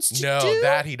he wants to No, do?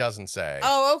 that he doesn't say.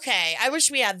 Oh, okay. I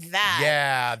wish we had that.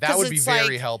 Yeah, that 'Cause would be it's very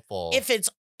like, helpful. If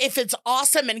it's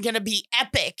awesome and going to be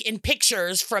epic in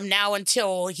pictures from now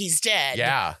until he's dead.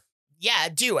 Yeah. Yeah,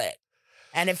 do it.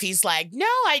 And if he's like, "No,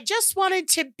 I just wanted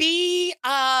to be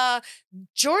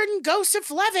Jordan Joseph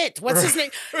Levitt." What's his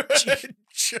name?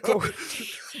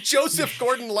 Joseph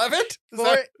Gordon-Levitt? Is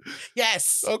that-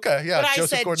 Yes. Okay, yeah. But I Joseph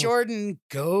said Gordon- Jordan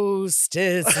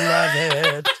Ghostis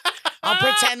Levitt. I'll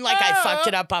pretend like I fucked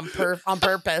it up on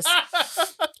purpose.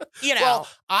 Well,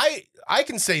 I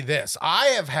can say this. I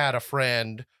have had a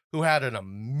friend who had an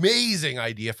amazing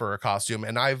idea for a costume,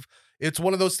 and it's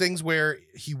one of those things where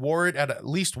he wore it at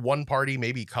least one party,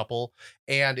 maybe a couple,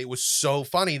 and it was so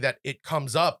funny that it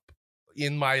comes up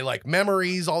in my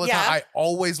memories all the Yeah. time. I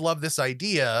always love this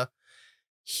idea.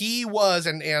 He was,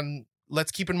 and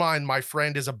let's keep in mind, my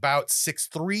friend is about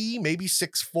 6'3", maybe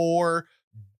 6'4",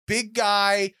 big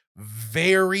guy,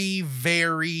 very,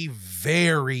 very,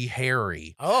 very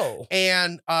hairy. Oh.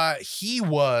 And he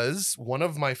was one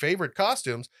of my favorite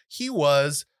costumes. He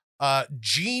was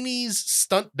Genie's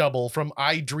stunt double from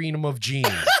I Dream of Genie,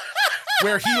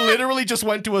 where he literally just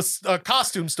went to a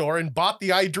costume store and bought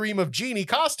the I Dream of Genie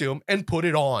costume and put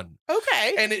it on.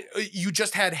 Okay. And you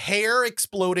just had hair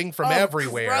exploding from Oh,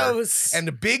 everywhere gross. and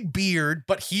a big beard,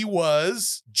 but he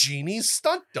was Genie's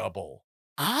stunt double.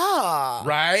 Ah.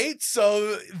 Right?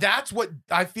 So that's what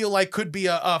I feel like could be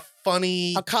a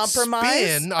funny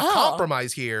compromise? spin, a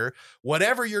compromise here.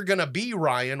 Whatever you're going to be,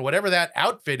 Ryan, whatever that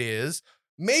outfit is,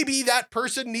 maybe that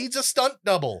person needs a stunt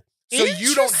double. So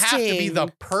you don't have to be the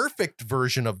perfect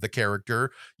version of the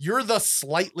character. You're the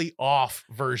slightly off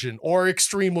version or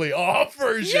extremely off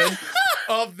version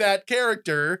of that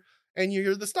character, and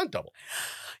you're the stunt double.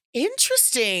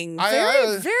 Interesting.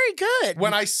 Very good.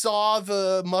 When I saw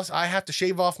I have to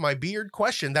shave off my beard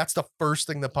question, that's the first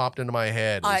thing that popped into my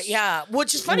head. Yeah,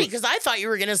 which is funny because I thought you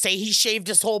were going to say he shaved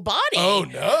his whole body. Oh,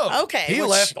 no. Okay. He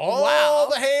left all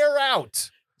the hair out.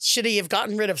 Should he have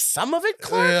gotten rid of some of it,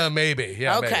 Clark? Yeah, maybe.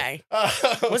 Yeah, okay.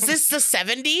 Maybe. Was this the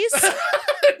 70s?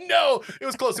 No, it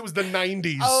was close. It was the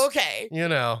 90s. Oh, okay. You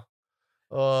know.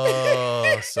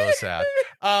 Oh, so sad.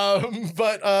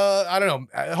 But I don't know.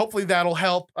 Hopefully that'll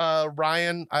help.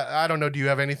 Ryan, I don't know. Do you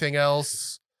have anything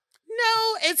else?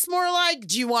 No, it's more like,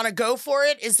 do you want to go for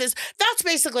it? That's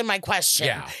basically my question.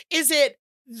 Yeah. Is it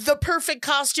the perfect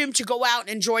costume to go out and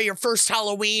enjoy your first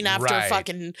Halloween after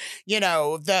fucking,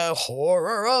 the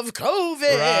horror of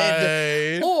COVID?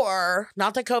 Right. Or,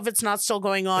 not that COVID's not still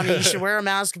going on, and you should wear a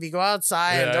mask if you go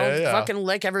outside and don't fucking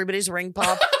lick everybody's ring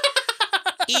pop.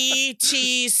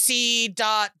 ETC ...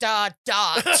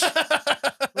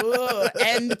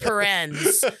 End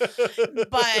parens.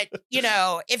 But,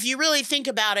 if you really think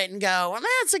about it and go, well,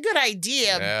 that's a good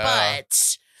idea,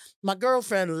 but my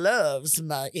girlfriend loves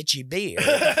my itchy beard.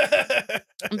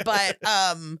 But,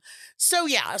 so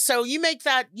you make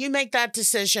that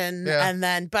decision and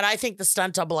then, but I think the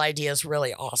stunt double idea is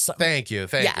really awesome. Thank you.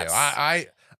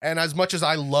 And as much as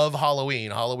I love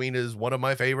Halloween is one of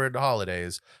my favorite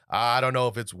holidays. I don't know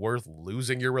if it's worth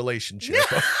losing your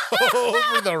relationship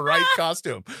over the right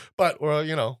costume. But,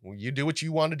 you do what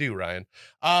you want to do, Ryan.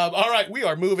 All right, we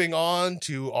are moving on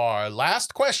to our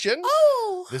last question.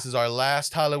 Oh. This is our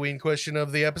last Halloween question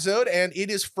of the episode, and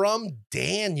it is from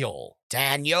Daniel.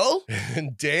 Daniel?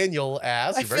 And Daniel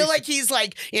asks... I feel like he's,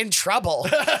 in trouble.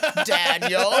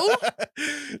 Daniel?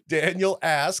 Daniel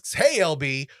asks, hey,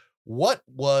 LB... what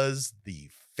was the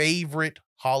favorite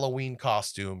Halloween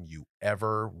costume you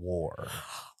ever wore?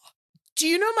 Do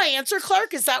you know my answer,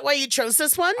 Clark? Is that why you chose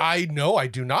this one? I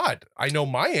do not. I know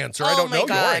my answer. I don't know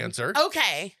your answer.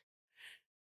 Okay.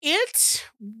 It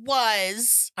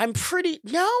was, I think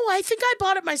I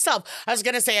bought it myself. I was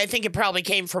going to say, I think it probably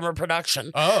came from a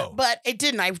production. Oh. But it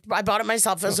didn't. I bought it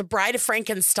myself. It was a Bride of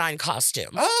Frankenstein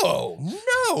costume. Oh,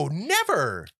 no,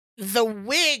 never. The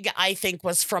wig, I think,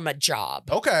 was from a job.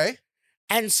 Okay.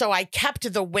 And so I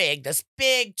kept the wig, this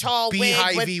big, tall wig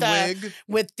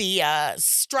with the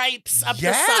stripes up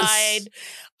the side,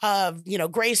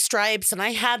 gray stripes. And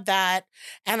I had that.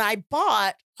 And I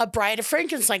bought a Bride of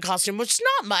Frankenstein costume, which is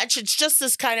not much. It's just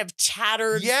this kind of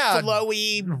tattered,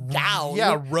 flowy gown.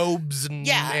 Yeah, robes and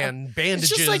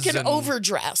bandages. It's just like an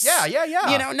overdress. Yeah.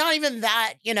 Not even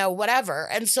that, whatever.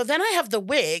 And so then I have the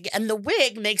wig, and the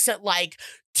wig makes it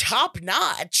top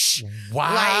notch.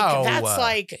 Wow.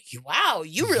 Wow,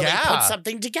 you really put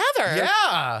something together.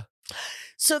 Yeah.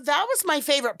 So that was my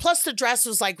favorite. Plus the dress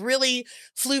was really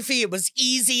floofy. It was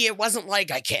easy. It wasn't I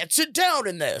can't sit down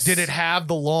in this. Did it have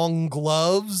the long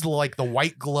gloves, like the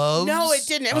white gloves? No, it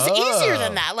didn't. It was easier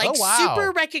than that.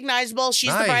 Super recognizable.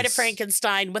 She's the Bride of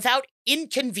Frankenstein without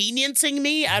inconveniencing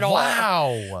me at all.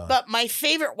 Wow. But my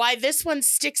favorite, why this one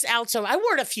sticks out so, I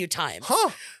wore it a few times.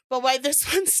 Huh. But why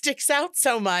this one sticks out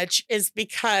so much is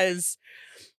because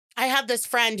I had this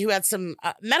friend who had some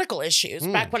medical issues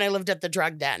back when I lived at the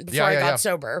drug den before I got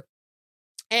sober.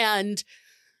 And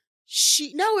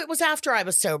it was after I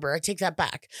was sober. I take that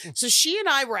back. So she and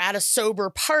I were at a sober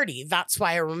party. That's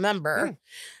why I remember.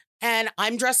 And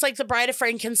I'm dressed like the Bride of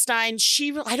Frankenstein.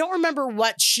 I don't remember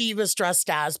what she was dressed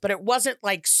as, but it wasn't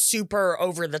super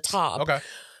over the top. Okay.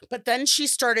 But then she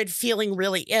started feeling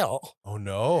really ill. Oh,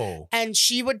 no. And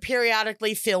she would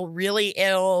periodically feel really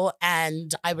ill,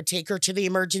 and I would take her to the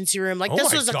emergency room.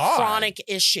 This was a chronic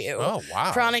issue. Oh,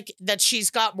 wow. Chronic that she's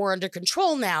got more under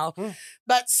control now.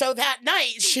 But so that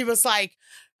night, she was like,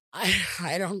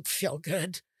 I don't feel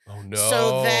good. Oh, no.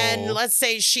 So then let's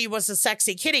say she was a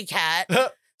sexy kitty cat.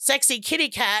 Sexy Kitty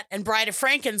Cat and Bride of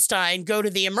Frankenstein go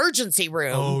to the emergency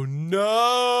room. Oh,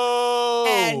 no.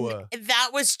 And that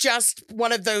was just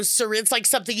one of those surreal, it's like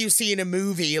something you see in a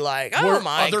movie, Were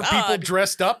other people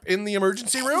dressed up in the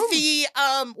emergency room?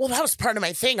 Well, that was part of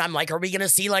my thing. I'm like, are we going to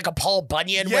see a Paul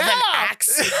Bunyan with an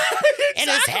axe in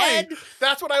his head?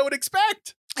 That's what I would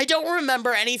expect. I don't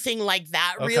remember anything like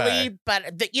that Okay. really,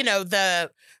 but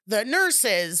the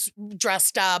nurses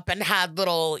dressed up and had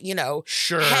little,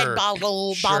 Sure. head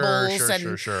bobbles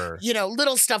and Sure.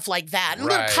 little stuff like that, and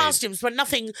Right. little costumes, but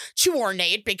nothing too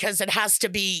ornate because it has to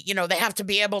be, they have to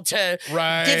be able to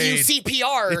Right. give you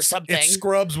CPR or It's something.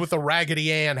 Scrubs with a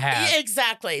Raggedy Ann hat. Yeah,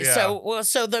 exactly. Yeah.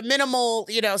 So the minimal,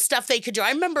 stuff they could do. I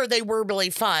remember they were really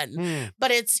fun, Hmm.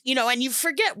 but it's, and you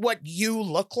forget what you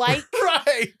look like.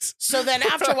 Right. So then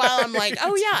after a while, I'm like,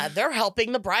 oh yeah, they're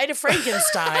helping the Bride of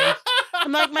Frankenstein.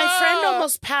 I'm like, my friend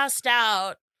almost passed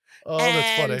out. Oh,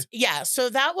 that's funny. And yeah, so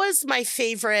that was my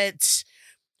favorite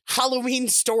Halloween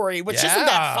story, which isn't that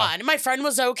Yeah. fun. My friend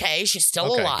was okay. She's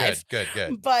still Okay, alive. Good.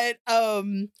 But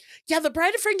yeah, the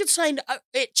Bride of Frankenstein,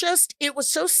 it was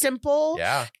so simple.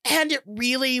 Yeah. And it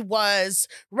really was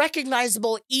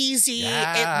recognizable, easy.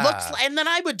 Yeah. It looks, and then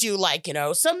I would do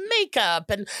some makeup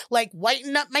and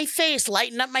lighten up my face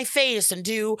and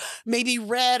do maybe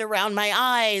red around my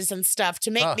eyes and stuff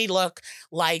to make me look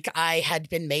like I had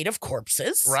been made of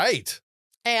corpses. Right.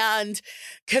 And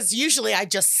because usually I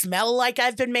just smell like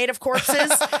I've been made of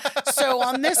corpses. So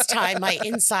on this time, my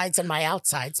insides and my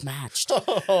outsides matched.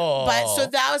 Oh. But so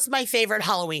that was my favorite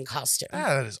Halloween costume.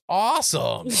 That is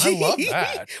awesome. I love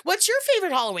that. What's your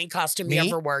favorite Halloween costume you Me?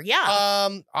 ever wore?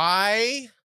 Yeah. I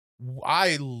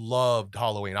loved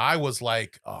Halloween. I was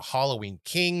like a Halloween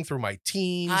king through my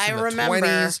teens. I in the remember.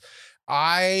 20s.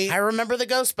 I remember the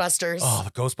Ghostbusters. Oh,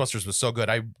 the Ghostbusters was so good.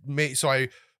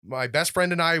 My best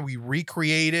friend and I, we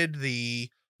recreated the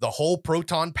whole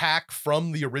proton pack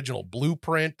from the original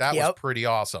blueprint. That was pretty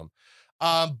awesome.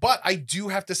 But I do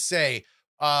have to say,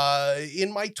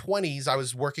 in my 20s, I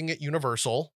was working at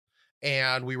Universal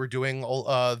and we were doing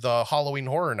the Halloween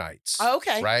Horror Nights. Oh,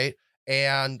 okay. Right.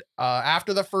 And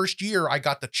after the first year, I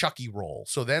got the Chucky role.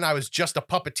 So then I was just a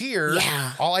puppeteer.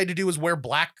 Yeah. All I had to do was wear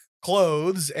black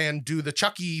clothes and do the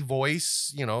Chucky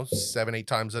voice, 7-8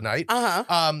 times a night.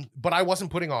 Uh-huh. But I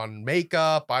wasn't putting on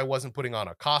makeup. I wasn't putting on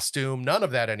a costume, none of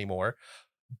that anymore.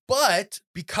 But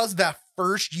because that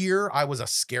first year I was a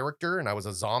character and I was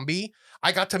a zombie,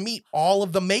 I got to meet all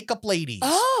of the makeup ladies.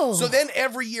 Oh. So then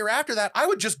every year after that, I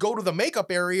would just go to the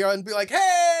makeup area and be like,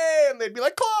 hey, and they'd be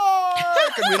like,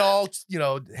 Clark, and we'd all,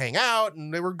 hang out,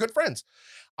 and they were good friends.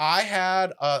 I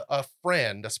had a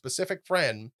specific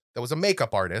friend that was a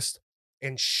makeup artist,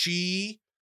 and she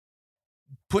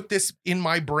put this in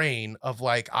my brain of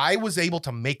I was able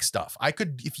to make stuff. I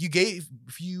could, if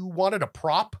you wanted a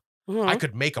prop, Mhm. I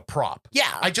could make a prop.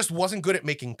 Yeah. I just wasn't good at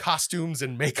making costumes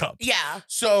and makeup. Yeah.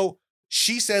 So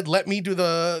she said, let me do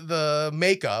the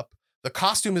makeup. The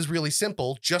costume is really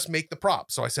simple. Just make the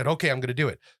prop. So I said, okay, I'm going to do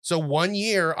it. So one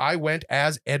year I went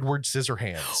as Edward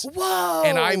Scissorhands. Whoa.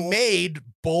 And I made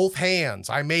both hands.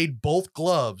 I made both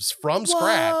gloves from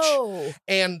scratch. Whoa.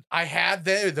 And I had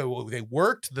they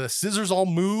worked. The scissors all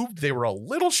moved. They were a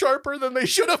little sharper than they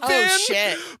should have been. Oh,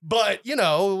 shit. But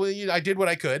I did what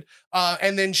I could.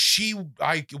 And then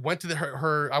I went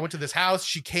to I went to this house.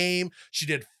 She came. She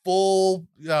did full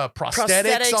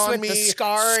prosthetics on with me, the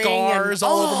scarring scars and-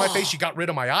 all over my Oh. face. She got rid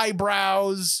of my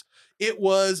eyebrows. It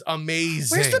was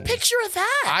amazing. Where's the picture of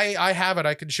that? I have it.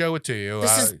 I can show it to you.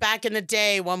 This is back in the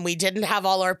day when we didn't have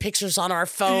all our pictures on our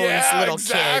phones, little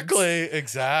kids.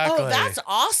 Exactly. Oh, that's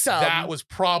awesome. That was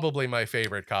probably my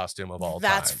favorite costume of all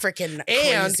That's time. freaking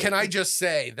And crazy. can I just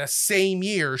say, the same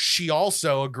year, she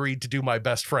also agreed to do my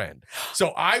best friend.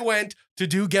 So I went to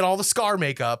get all the scar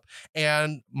makeup,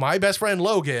 and my best friend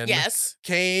Logan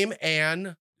came,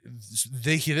 and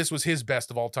this was his best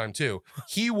of all time too.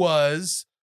 He was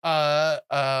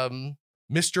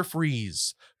Mr.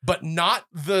 Freeze, but not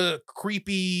the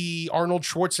creepy Arnold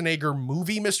Schwarzenegger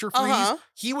movie Mr. Freeze. Uh-huh.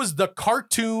 He was the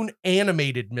cartoon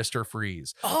animated Mr.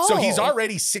 Freeze. Oh. So he's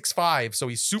already 6'5", so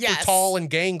he's super tall and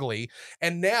gangly.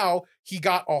 And now he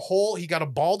got a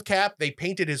bald cap. They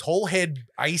painted his whole head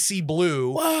icy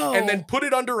blue. Whoa. And then put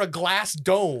it under a glass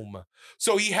dome.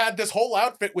 So he had this whole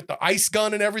outfit with the ice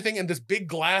gun and everything, and this big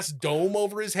glass dome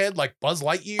over his head like Buzz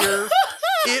Lightyear.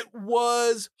 It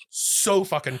was so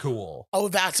fucking cool. Oh,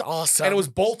 that's awesome. And it was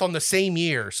both on the same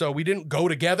year. So we didn't go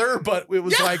together, but it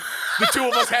was like the two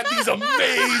of us had these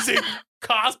amazing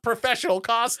professional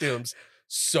costumes.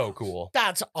 So cool.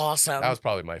 That's awesome. That was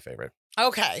probably my favorite.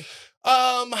 Okay.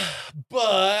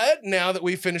 But now that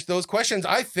we've finished those questions,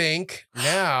 I think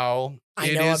now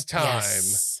it is time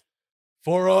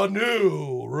for a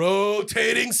new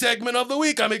rotating segment of the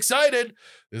week. I'm excited.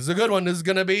 This is a good one. This is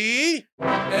going to be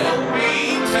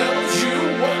LB Tells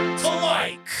You What to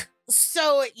Like.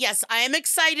 So, yes, I am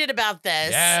excited about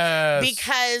this. Yes.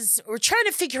 Because we're trying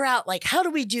to figure out, like, how do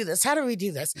we do this? How do we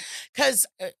do this? Because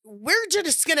we're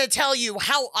just going to tell you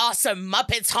how awesome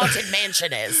Muppets Haunted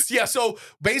Mansion is. Yeah, so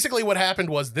basically what happened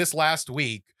was this last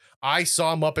week, I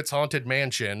saw Muppets Haunted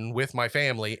Mansion with my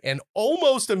family and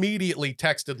almost immediately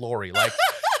texted Lori, like,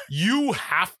 you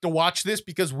have to watch this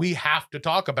because we have to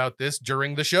talk about this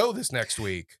during the show this next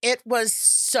week. It was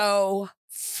so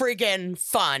friggin'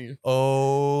 fun.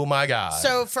 Oh my God.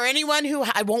 So for anyone who,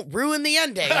 I won't ruin the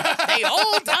ending, they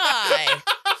all die.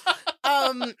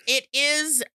 It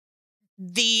is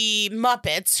the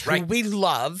Muppets, who Right. we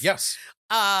love. Yes,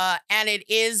 And it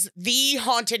is the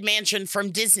Haunted Mansion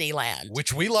from Disneyland,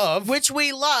 which we love. which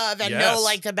we love and Yes. know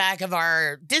like the back of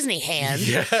our Disney hand.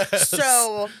 Yes.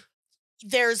 So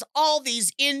there's all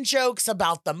these in-jokes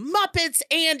about the Muppets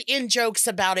and in-jokes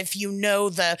about if you know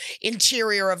the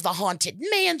interior of the Haunted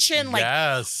Mansion, like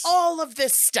yes. all of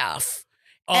this stuff.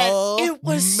 And it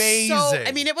was amazing. so,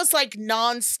 I mean, it was like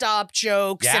nonstop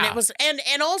jokes, and Yeah. it was, and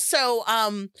also,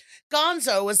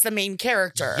 Gonzo was the main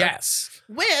character. Yes.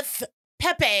 With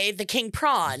Pepe the King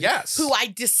Prawn. Yes. Who I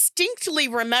distinctly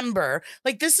remember.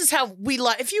 Like, this is how we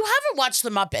love. If you haven't watched the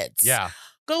Muppets, Yeah.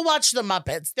 go watch the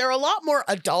Muppets. They're a lot more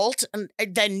adult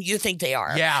than you think they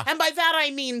are. Yeah. And by that I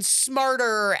mean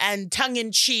smarter and tongue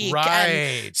in cheek Right.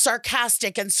 and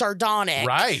sarcastic and sardonic.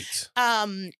 Right.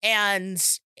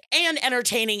 And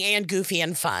entertaining and goofy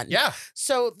and fun. Yeah.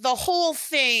 So the whole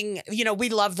thing, you know, we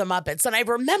love the Muppets. And I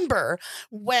remember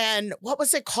when, what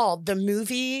was it called? The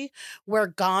movie where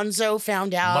Gonzo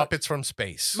found out. Muppets from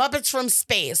Space. Muppets from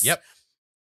Space. Yep.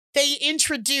 They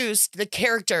introduced the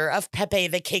character of Pepe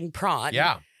the King Prawn.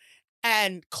 Yeah.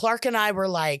 And Clark and I were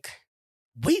like,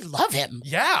 we love him.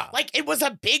 Yeah. Like, it was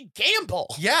a big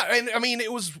gamble. Yeah, and I mean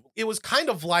it was kind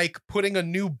of like putting a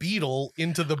new Beatle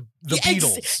into the Yeah,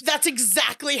 Beatles. That's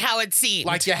exactly how it seemed.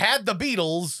 Like you had the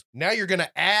Beatles, now you're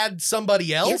gonna add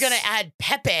somebody else. You're going to add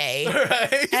Pepe.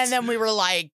 right? And then we were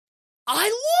like, I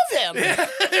love him.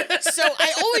 So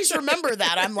I always remember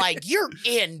that. I'm like, you're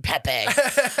in Pepe.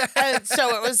 And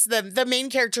so it was the main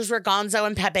characters were Gonzo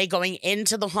and Pepe going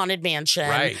into the Haunted Mansion.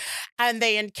 Right. And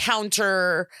they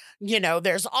encounter, you know,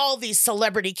 there's all these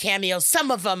celebrity cameos,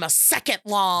 some of them a second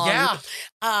long. Yeah.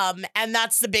 And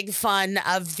that's the big fun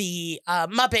of the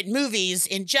Muppet movies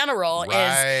in general is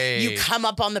you Right. come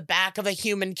up on the back of a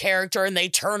human character and they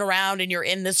turn around and you're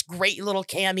in this great little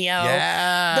cameo.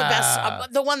 Yeah. The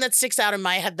best, the one that sticks out in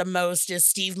my head the most is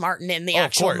Steve Martin in the Oh, of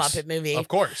actual course. Muppet movie Of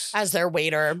course. as their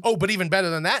waiter. Oh, but even better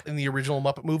than that, in the original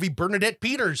Muppet movie, Bernadette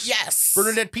Peters. Yes.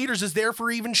 Bernadette Peters is there for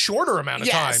even shorter amount of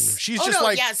time. She's oh, just no,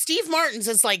 like yeah, Steve Martin's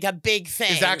is like a big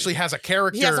thing. is actually has a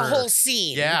character. He has a whole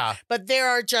scene. Yeah. But there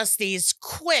are just these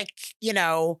quick, you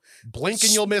know, Blink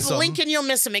and you'll miss them. blink and you'll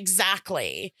miss him.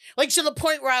 Exactly. Like to the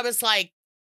point where I was like,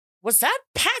 was that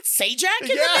Pat Sajak in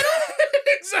the middle?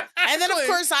 exactly. And then, of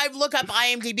course, I look up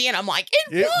IMDb and I'm like,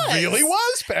 it was. really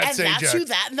was Pat And Sajak. that's who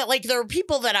that, and that, like, there were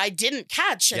people that I didn't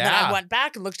catch. And then Yeah. I went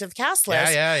back and looked at the cast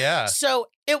list. Yeah. So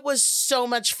it was so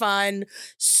much fun.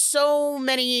 So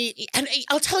many. And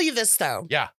I'll tell you this, though.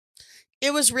 Yeah.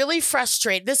 It was really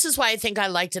frustrating. This is why I think I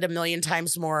liked it a million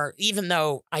times more, even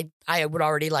though I would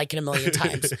already like it a million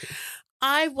times.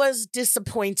 I was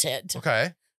disappointed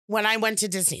Okay. when I went to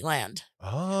Disneyland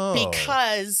Oh.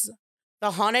 because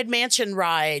the Haunted Mansion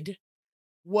ride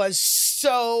was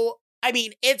so, I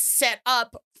mean, it's set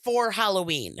up for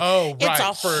Halloween. Oh, right. It's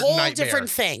a for whole Nightmare. different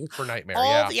thing. For Nightmare,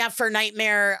 For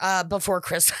Nightmare Before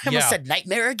Christmas. I almost Yeah. said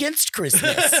Nightmare Against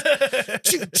Christmas.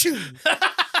 Choo choo.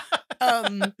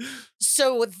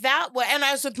 So that was, and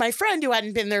I was with my friend who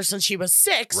hadn't been there since she was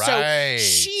 6. Right. So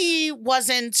she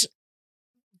wasn't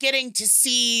getting to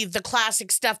see the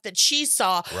classic stuff that she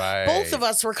saw. Right. Both of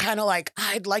us were kind of like,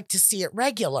 I'd like to see it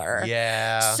regular.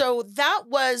 Yeah. So that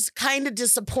was kind of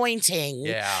disappointing.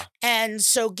 Yeah. And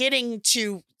so getting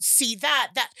to see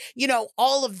that, you know,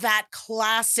 all of that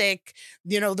classic,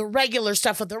 you know, the regular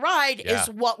stuff of the ride Yeah. is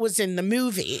what was in the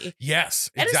movie. Yes.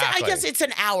 And Exactly. I guess it's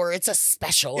an hour. It's a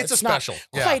special. It's a not special,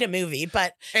 yeah. quite a movie,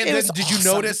 but And it then was did awesome. you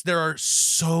notice there are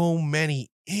so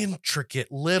many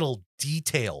intricate little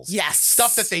details? Yes.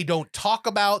 Stuff that they don't talk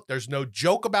about. There's no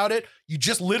joke about it. You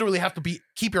just literally have to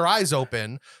keep your eyes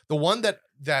open. The one that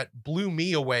blew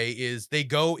me away is they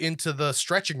go into the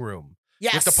stretching room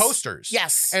yes. with the posters.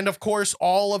 Yes. And of course,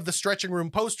 all of the stretching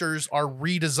room posters are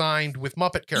redesigned with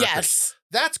Muppet characters. Yes.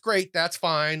 That's great. That's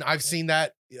fine. I've seen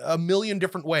that a million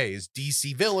different ways.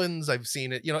 DC villains, I've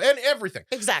seen it, you know, and everything.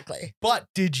 Exactly. But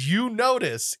did you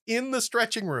notice in the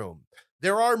stretching room,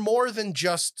 there are more than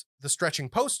just the stretching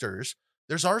posters.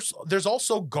 There's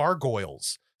also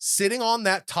gargoyles sitting on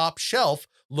that top shelf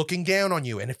looking down on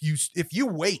you. And if you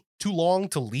wait too long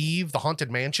to leave the Haunted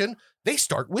Mansion, they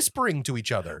start whispering to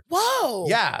each other. Whoa.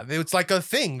 Yeah, it's like a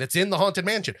thing that's in the Haunted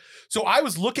Mansion. So I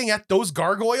was looking at those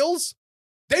gargoyles.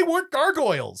 They weren't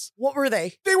gargoyles. What were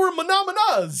they? They were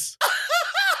manamanas.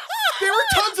 There were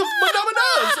tons of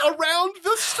manamanas around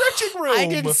the stretching room. I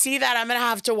didn't see that. I'm going to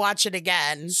have to watch it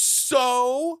again.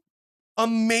 So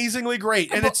amazingly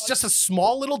great. And it's just a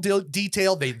small little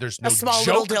detail. There's no A small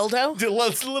joke. little dildo?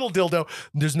 Little dildo.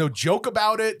 There's no joke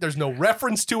about it. There's no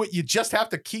reference to it. You just have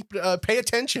to pay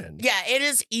attention. Yeah, it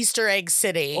is Easter Egg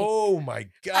City. Oh my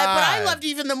God. But I loved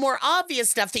even the more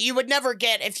obvious stuff that you would never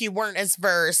get if you weren't as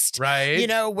versed. Right. You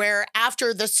know, where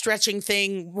after the stretching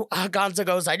thing, Gonzo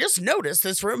goes, I just noticed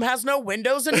this room has no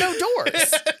windows and no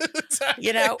doors. Exactly.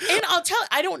 You know, and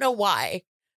I don't know why,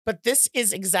 but this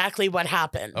is exactly what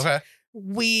happened. Okay.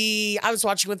 I was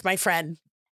watching with my friend.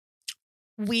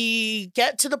 We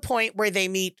get to the point where they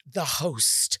meet the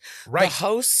host. Right. The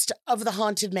host of the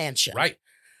Haunted Mansion. Right.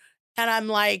 And I'm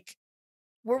like,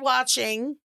 we're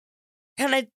watching,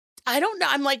 and I don't know.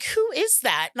 I'm like, who is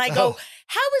that? And I go,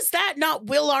 how is that not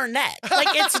Will Arnett?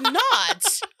 Like, it's not.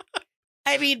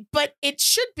 I mean, but it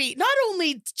should be. Not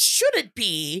only should it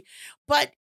be,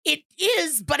 but it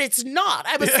is, but it's not.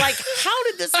 I was like, how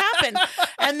did this happen?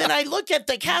 And then I look at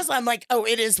the cast. I'm like, oh,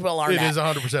 it is Will Arnett. It is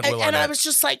 100% Will Arnett. And I was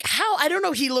just like, how? I don't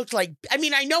know. He looked like, I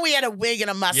mean, I know he had a wig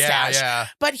and a mustache, Yeah.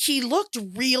 but he looked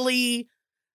really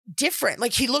different.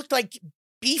 Like he looked like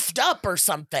beefed up or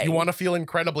something. You want to feel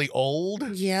incredibly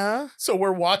old? Yeah. So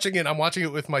we're watching it. I'm watching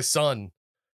it with my son,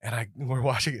 and we're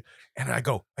watching it, and I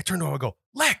turn to him, I go,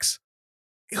 Lex,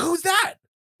 who's that?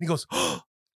 And he goes, oh,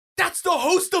 that's the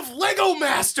host of Lego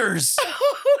Masters.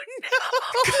 Oh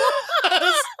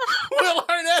no. Will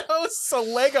Arnett hosts a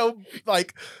Lego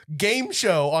game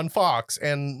show on Fox,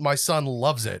 and my son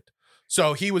loves it.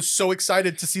 So he was so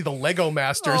excited to see the Lego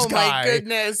Masters guy my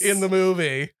goodness. in the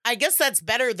movie. I guess that's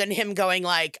better than him going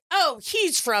like, oh,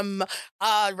 he's from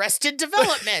Arrested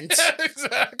Development.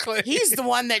 Exactly. He's the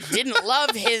one that didn't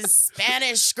love his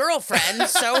Spanish girlfriend,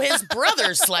 so his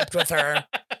brother slept with her.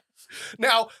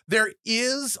 Now, there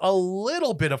is a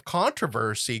little bit of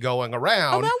controversy going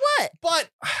around. About what? But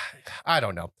I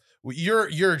don't know.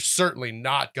 You're certainly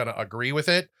not going to agree with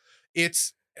it.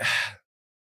 It's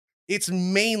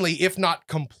mainly, if not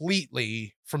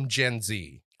completely, from Gen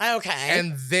Z. Okay.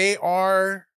 And they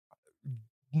are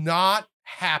not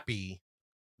happy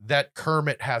that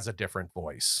Kermit has a different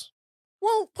voice.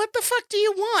 Well, what the fuck do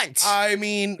you want? I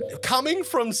mean, coming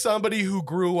from somebody who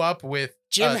grew up with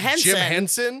Jim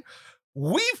Henson,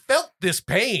 we felt this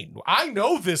pain. I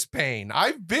know this pain.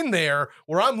 I've been there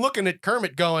where I'm looking at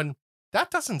Kermit going,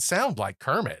 that doesn't sound like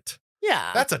Kermit.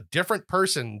 Yeah. That's a different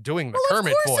person doing the well,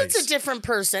 Kermit of course voice. It's a different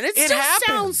person. It It still happens.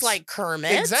 sounds like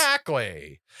Kermit.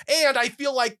 Exactly. And I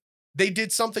feel like they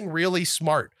did something really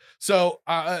smart. So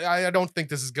I don't think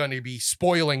this is going to be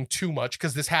spoiling too much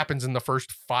because this happens in the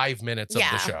first 5 minutes of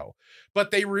the show. But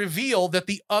they reveal that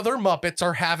the other Muppets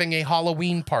are having a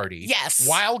Halloween party. Yes.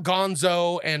 While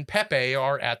Gonzo and Pepe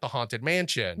are at the Haunted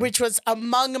Mansion. Which was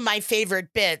among my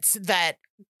favorite bits that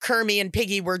Kermit and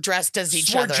Piggy were dressed as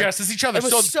each other. Were dressed as each other. It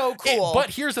was so cool. But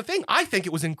here's the thing. I think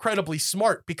it was incredibly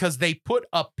smart because they put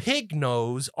a pig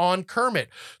nose on Kermit.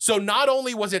 So not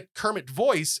only was it Kermit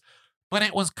voice, but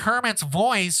it was Kermit's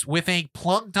voice with a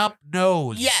plugged up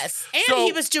nose. Yes. And So-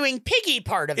 he was doing Piggy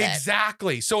part of it.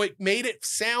 Exactly. So it made it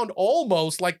sound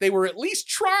almost like they were at least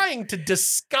trying to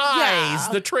disguise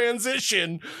the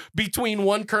transition between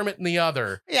one Kermit and the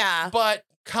other. Yeah. But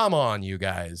come on, you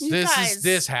guys.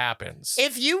 This happens.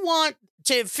 If you want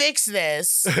to fix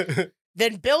this,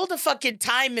 then build a fucking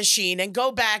time machine and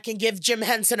go back and give Jim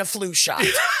Henson a flu shot.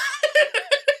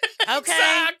 Okay.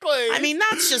 Exactly. I mean,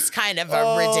 that's just kind of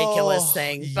a ridiculous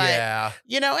thing. But, yeah.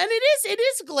 you know, and it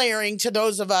is glaring to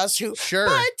those of us who, Sure.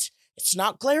 but it's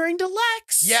not glaring to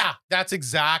Lex. Yeah, that's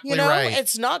exactly You know, right.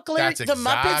 it's not glaring. That's The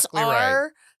Muppets exactly right.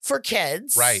 are for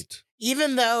kids. Right.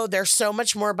 Even though there's so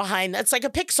much more behind. It's like a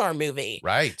Pixar movie.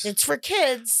 Right. It's for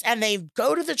kids, and they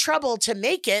go to the trouble to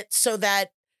make it so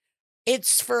that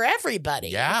it's for everybody.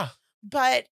 Yeah.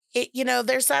 But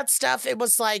there's that stuff. It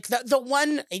was like the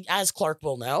one, as Clark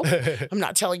will know, I'm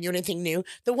not telling you anything new.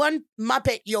 The one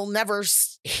Muppet you'll never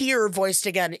hear voiced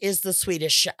again is the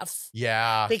Swedish Chef.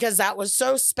 Yeah. Because that was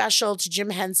so special to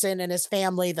Jim Henson and his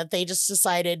family that they just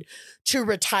decided to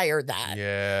retire that.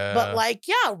 Yeah.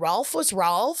 But Ralph was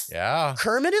Ralph. Yeah.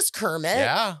 Kermit is Kermit.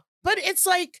 Yeah. But it's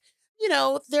like,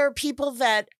 there are people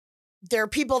that there are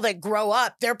people that grow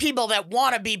up. There are people that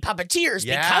want to be puppeteers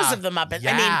Yeah. because of the Muppets.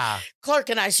 I mean, Clark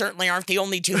and I certainly aren't the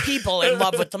only two people in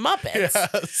love with the Muppets.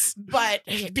 Yes. But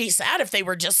it'd be sad if they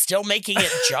were just still making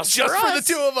it just Just for for us.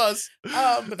 the two of us.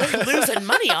 They're losing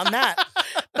money on that.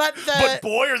 But But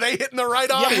boy, are they hitting the right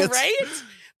audience. yeah, right?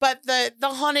 But the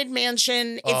Haunted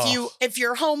Mansion, if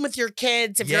you're home with your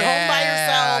kids, if you're home by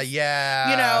yourself,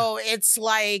 Yeah. you know, it's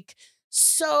like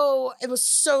it was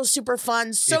so super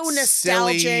fun, so It's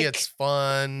nostalgic. silly, it's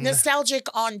fun. Nostalgic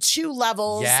on two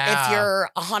levels. Yeah. If you're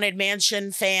a Haunted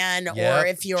Mansion fan Yep, or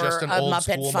if you're just an a old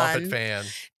Muppet school fan. Muppet fan.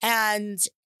 And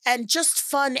just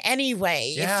fun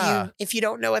anyway. Yeah. If you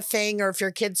don't know a thing or if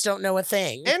your kids don't know a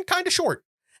thing. And kind of short.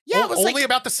 Yeah, it was only like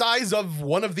about the size of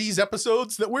one of these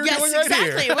episodes that we're yes, doing right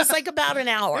exactly. here. It was like about an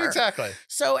hour. Exactly.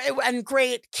 So and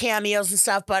great cameos and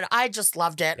stuff, but I just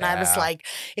loved it. And I was Yeah. like,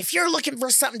 if you're looking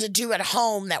for something to do at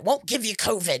home that won't give you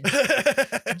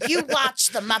COVID, you watch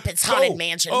the Muppets Haunted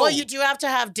Mansion. Well, you do have to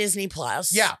have Disney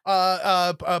Plus. Yeah.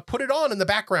 Put it on in the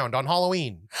background on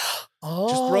Halloween. Oh.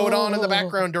 Just throw it on in the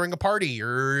background during a party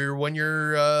or when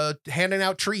you're handing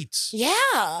out treats. Yeah.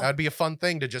 That'd be a fun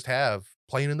thing to just have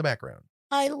playing in the background.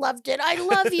 I loved it. I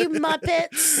love you,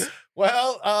 Muppets.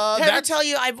 Well, Did I ever tell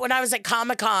you, when I was at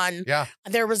Comic-Con, yeah.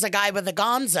 there was a guy with a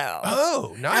gonzo.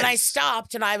 Oh, nice. And I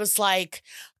stopped and I was like,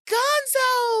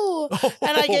 Gonzo!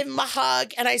 And I gave him a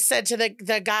hug and I said to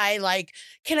the guy, like,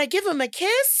 can I give him a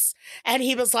kiss? And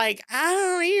he was like,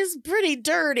 oh, he's pretty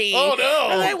dirty. Oh, no.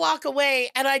 And I walk away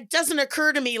and it doesn't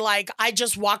occur to me like I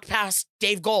just walked past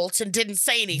Dave Goltz and didn't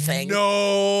say anything.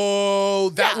 No,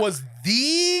 that Yeah. was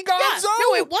the Gonzo? Yeah,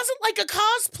 no, it wasn't like a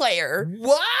cosplayer.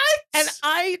 What? And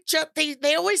I just,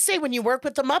 they always say when you work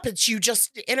with the Muppets, you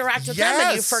just interact with them and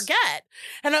you Yes. forget.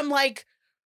 And I'm like,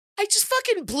 I just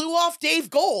fucking blew off Dave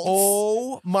Goltz.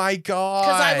 Oh my God.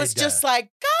 Because I was just like,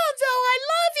 Gonzo, I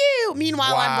love you.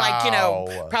 Meanwhile, I'm like, you know,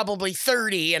 Wow. probably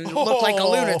 30 and look like a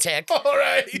lunatic. All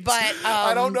right. But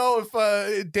I don't know if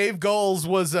Dave Goelz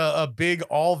was a big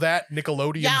All That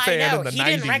Nickelodeon Yeah, I fan know. in the He 90s.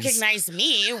 didn't recognize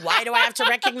me. Why do I have to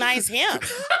recognize him?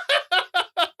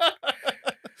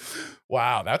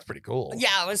 Wow, that's pretty cool.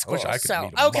 Yeah, it was I cool. wish I could So,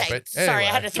 meet a okay. Muppet. Sorry, I Anyway.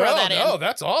 had to throw that in. No,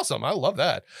 that's awesome. I love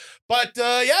that. But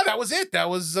yeah, that was it.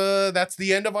 That's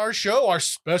the end of our show, our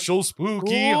special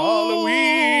spooky Ooh.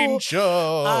 Halloween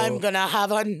show. I'm going to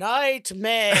have a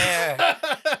nightmare.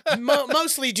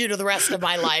 Mostly due to the rest of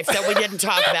my life that we didn't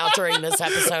talk about during this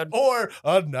episode. Or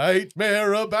a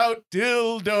nightmare about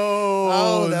dildos.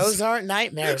 Oh, those aren't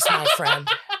nightmares, my friend.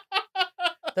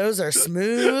 Those are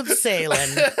smooth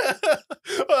sailing.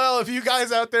 Well, if you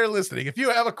guys out there listening, if you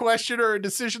have a question or a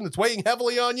decision that's weighing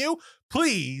heavily on you,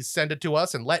 please send it to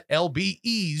us and let LB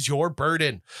ease your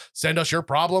burden. Send us your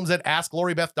problems at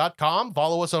AskLoriBeth.com.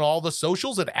 Follow us on all the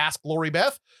socials at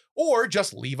AskLoriBeth. Or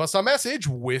just leave us a message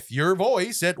with your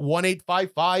voice at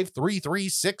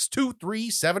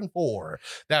 1-855-336-2374.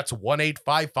 That's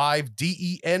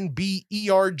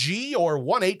 1-855-DENBERG or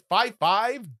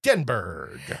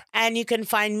 1-855-Denberg. And you can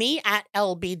find me at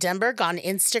LB Denberg on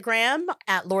Instagram,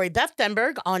 at Lori Beth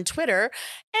Denberg on Twitter,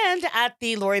 and at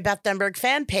the Lori Beth Denberg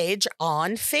fan page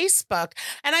on Facebook.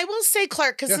 And I will say,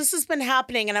 Clark, because this has been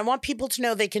happening and I want people to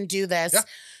know they can do this. Yeah.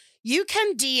 You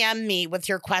can DM me with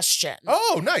your question.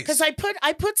 Oh, nice. Because I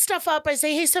put stuff up. I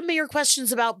say, hey, send me your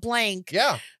questions about blank.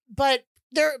 Yeah. But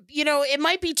there, you know, it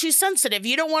might be too sensitive.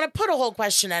 You don't want to put a whole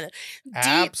question in it.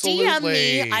 Absolutely. DM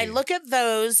me. I look at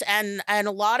those and a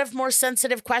lot of more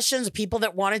sensitive questions, people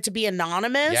that wanted to be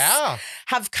anonymous Yeah.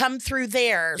 have come through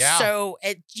there. Yeah. So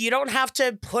you don't have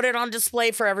to put it on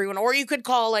display for everyone, or you could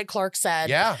call, like Clark said.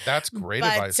 Yeah, that's great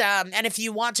advice. And if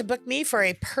you want to book me for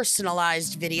a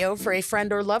personalized video for a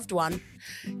friend or loved one,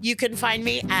 you can find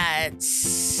me at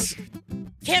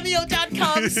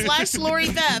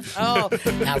cameo.com/Lori Beth. Oh,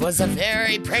 that was a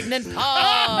very pregnant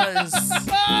pause.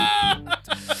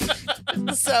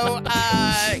 So,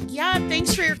 yeah,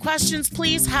 thanks for your questions.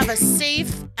 Please have a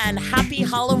safe and happy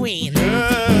Halloween.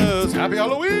 Yes, happy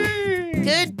Halloween.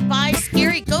 Goodbye,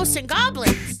 scary ghosts and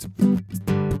goblins.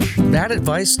 That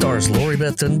Advice stars Lori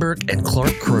Beth Denberg and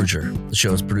Clark Crozier. The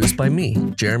show is produced by me,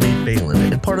 Jeremy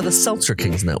Balin, and part of the Seltzer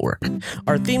Kings Network.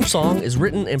 Our theme song is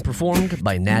written and performed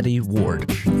by Natty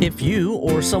Ward. If you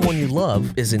or someone you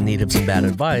love is in need of some bad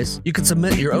advice, you can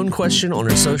submit your own question on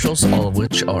our socials, all of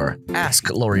which are Ask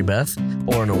Lori Beth,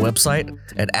 or on our website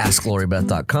at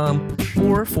AskLoriBeth.com,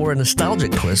 or for a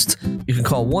nostalgic twist, you can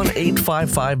call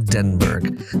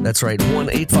 1-855-DENBERG. That's right,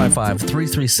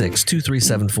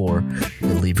 1-855-336-2374,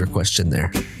 and leave your question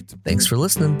there. Thanks for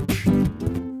listening.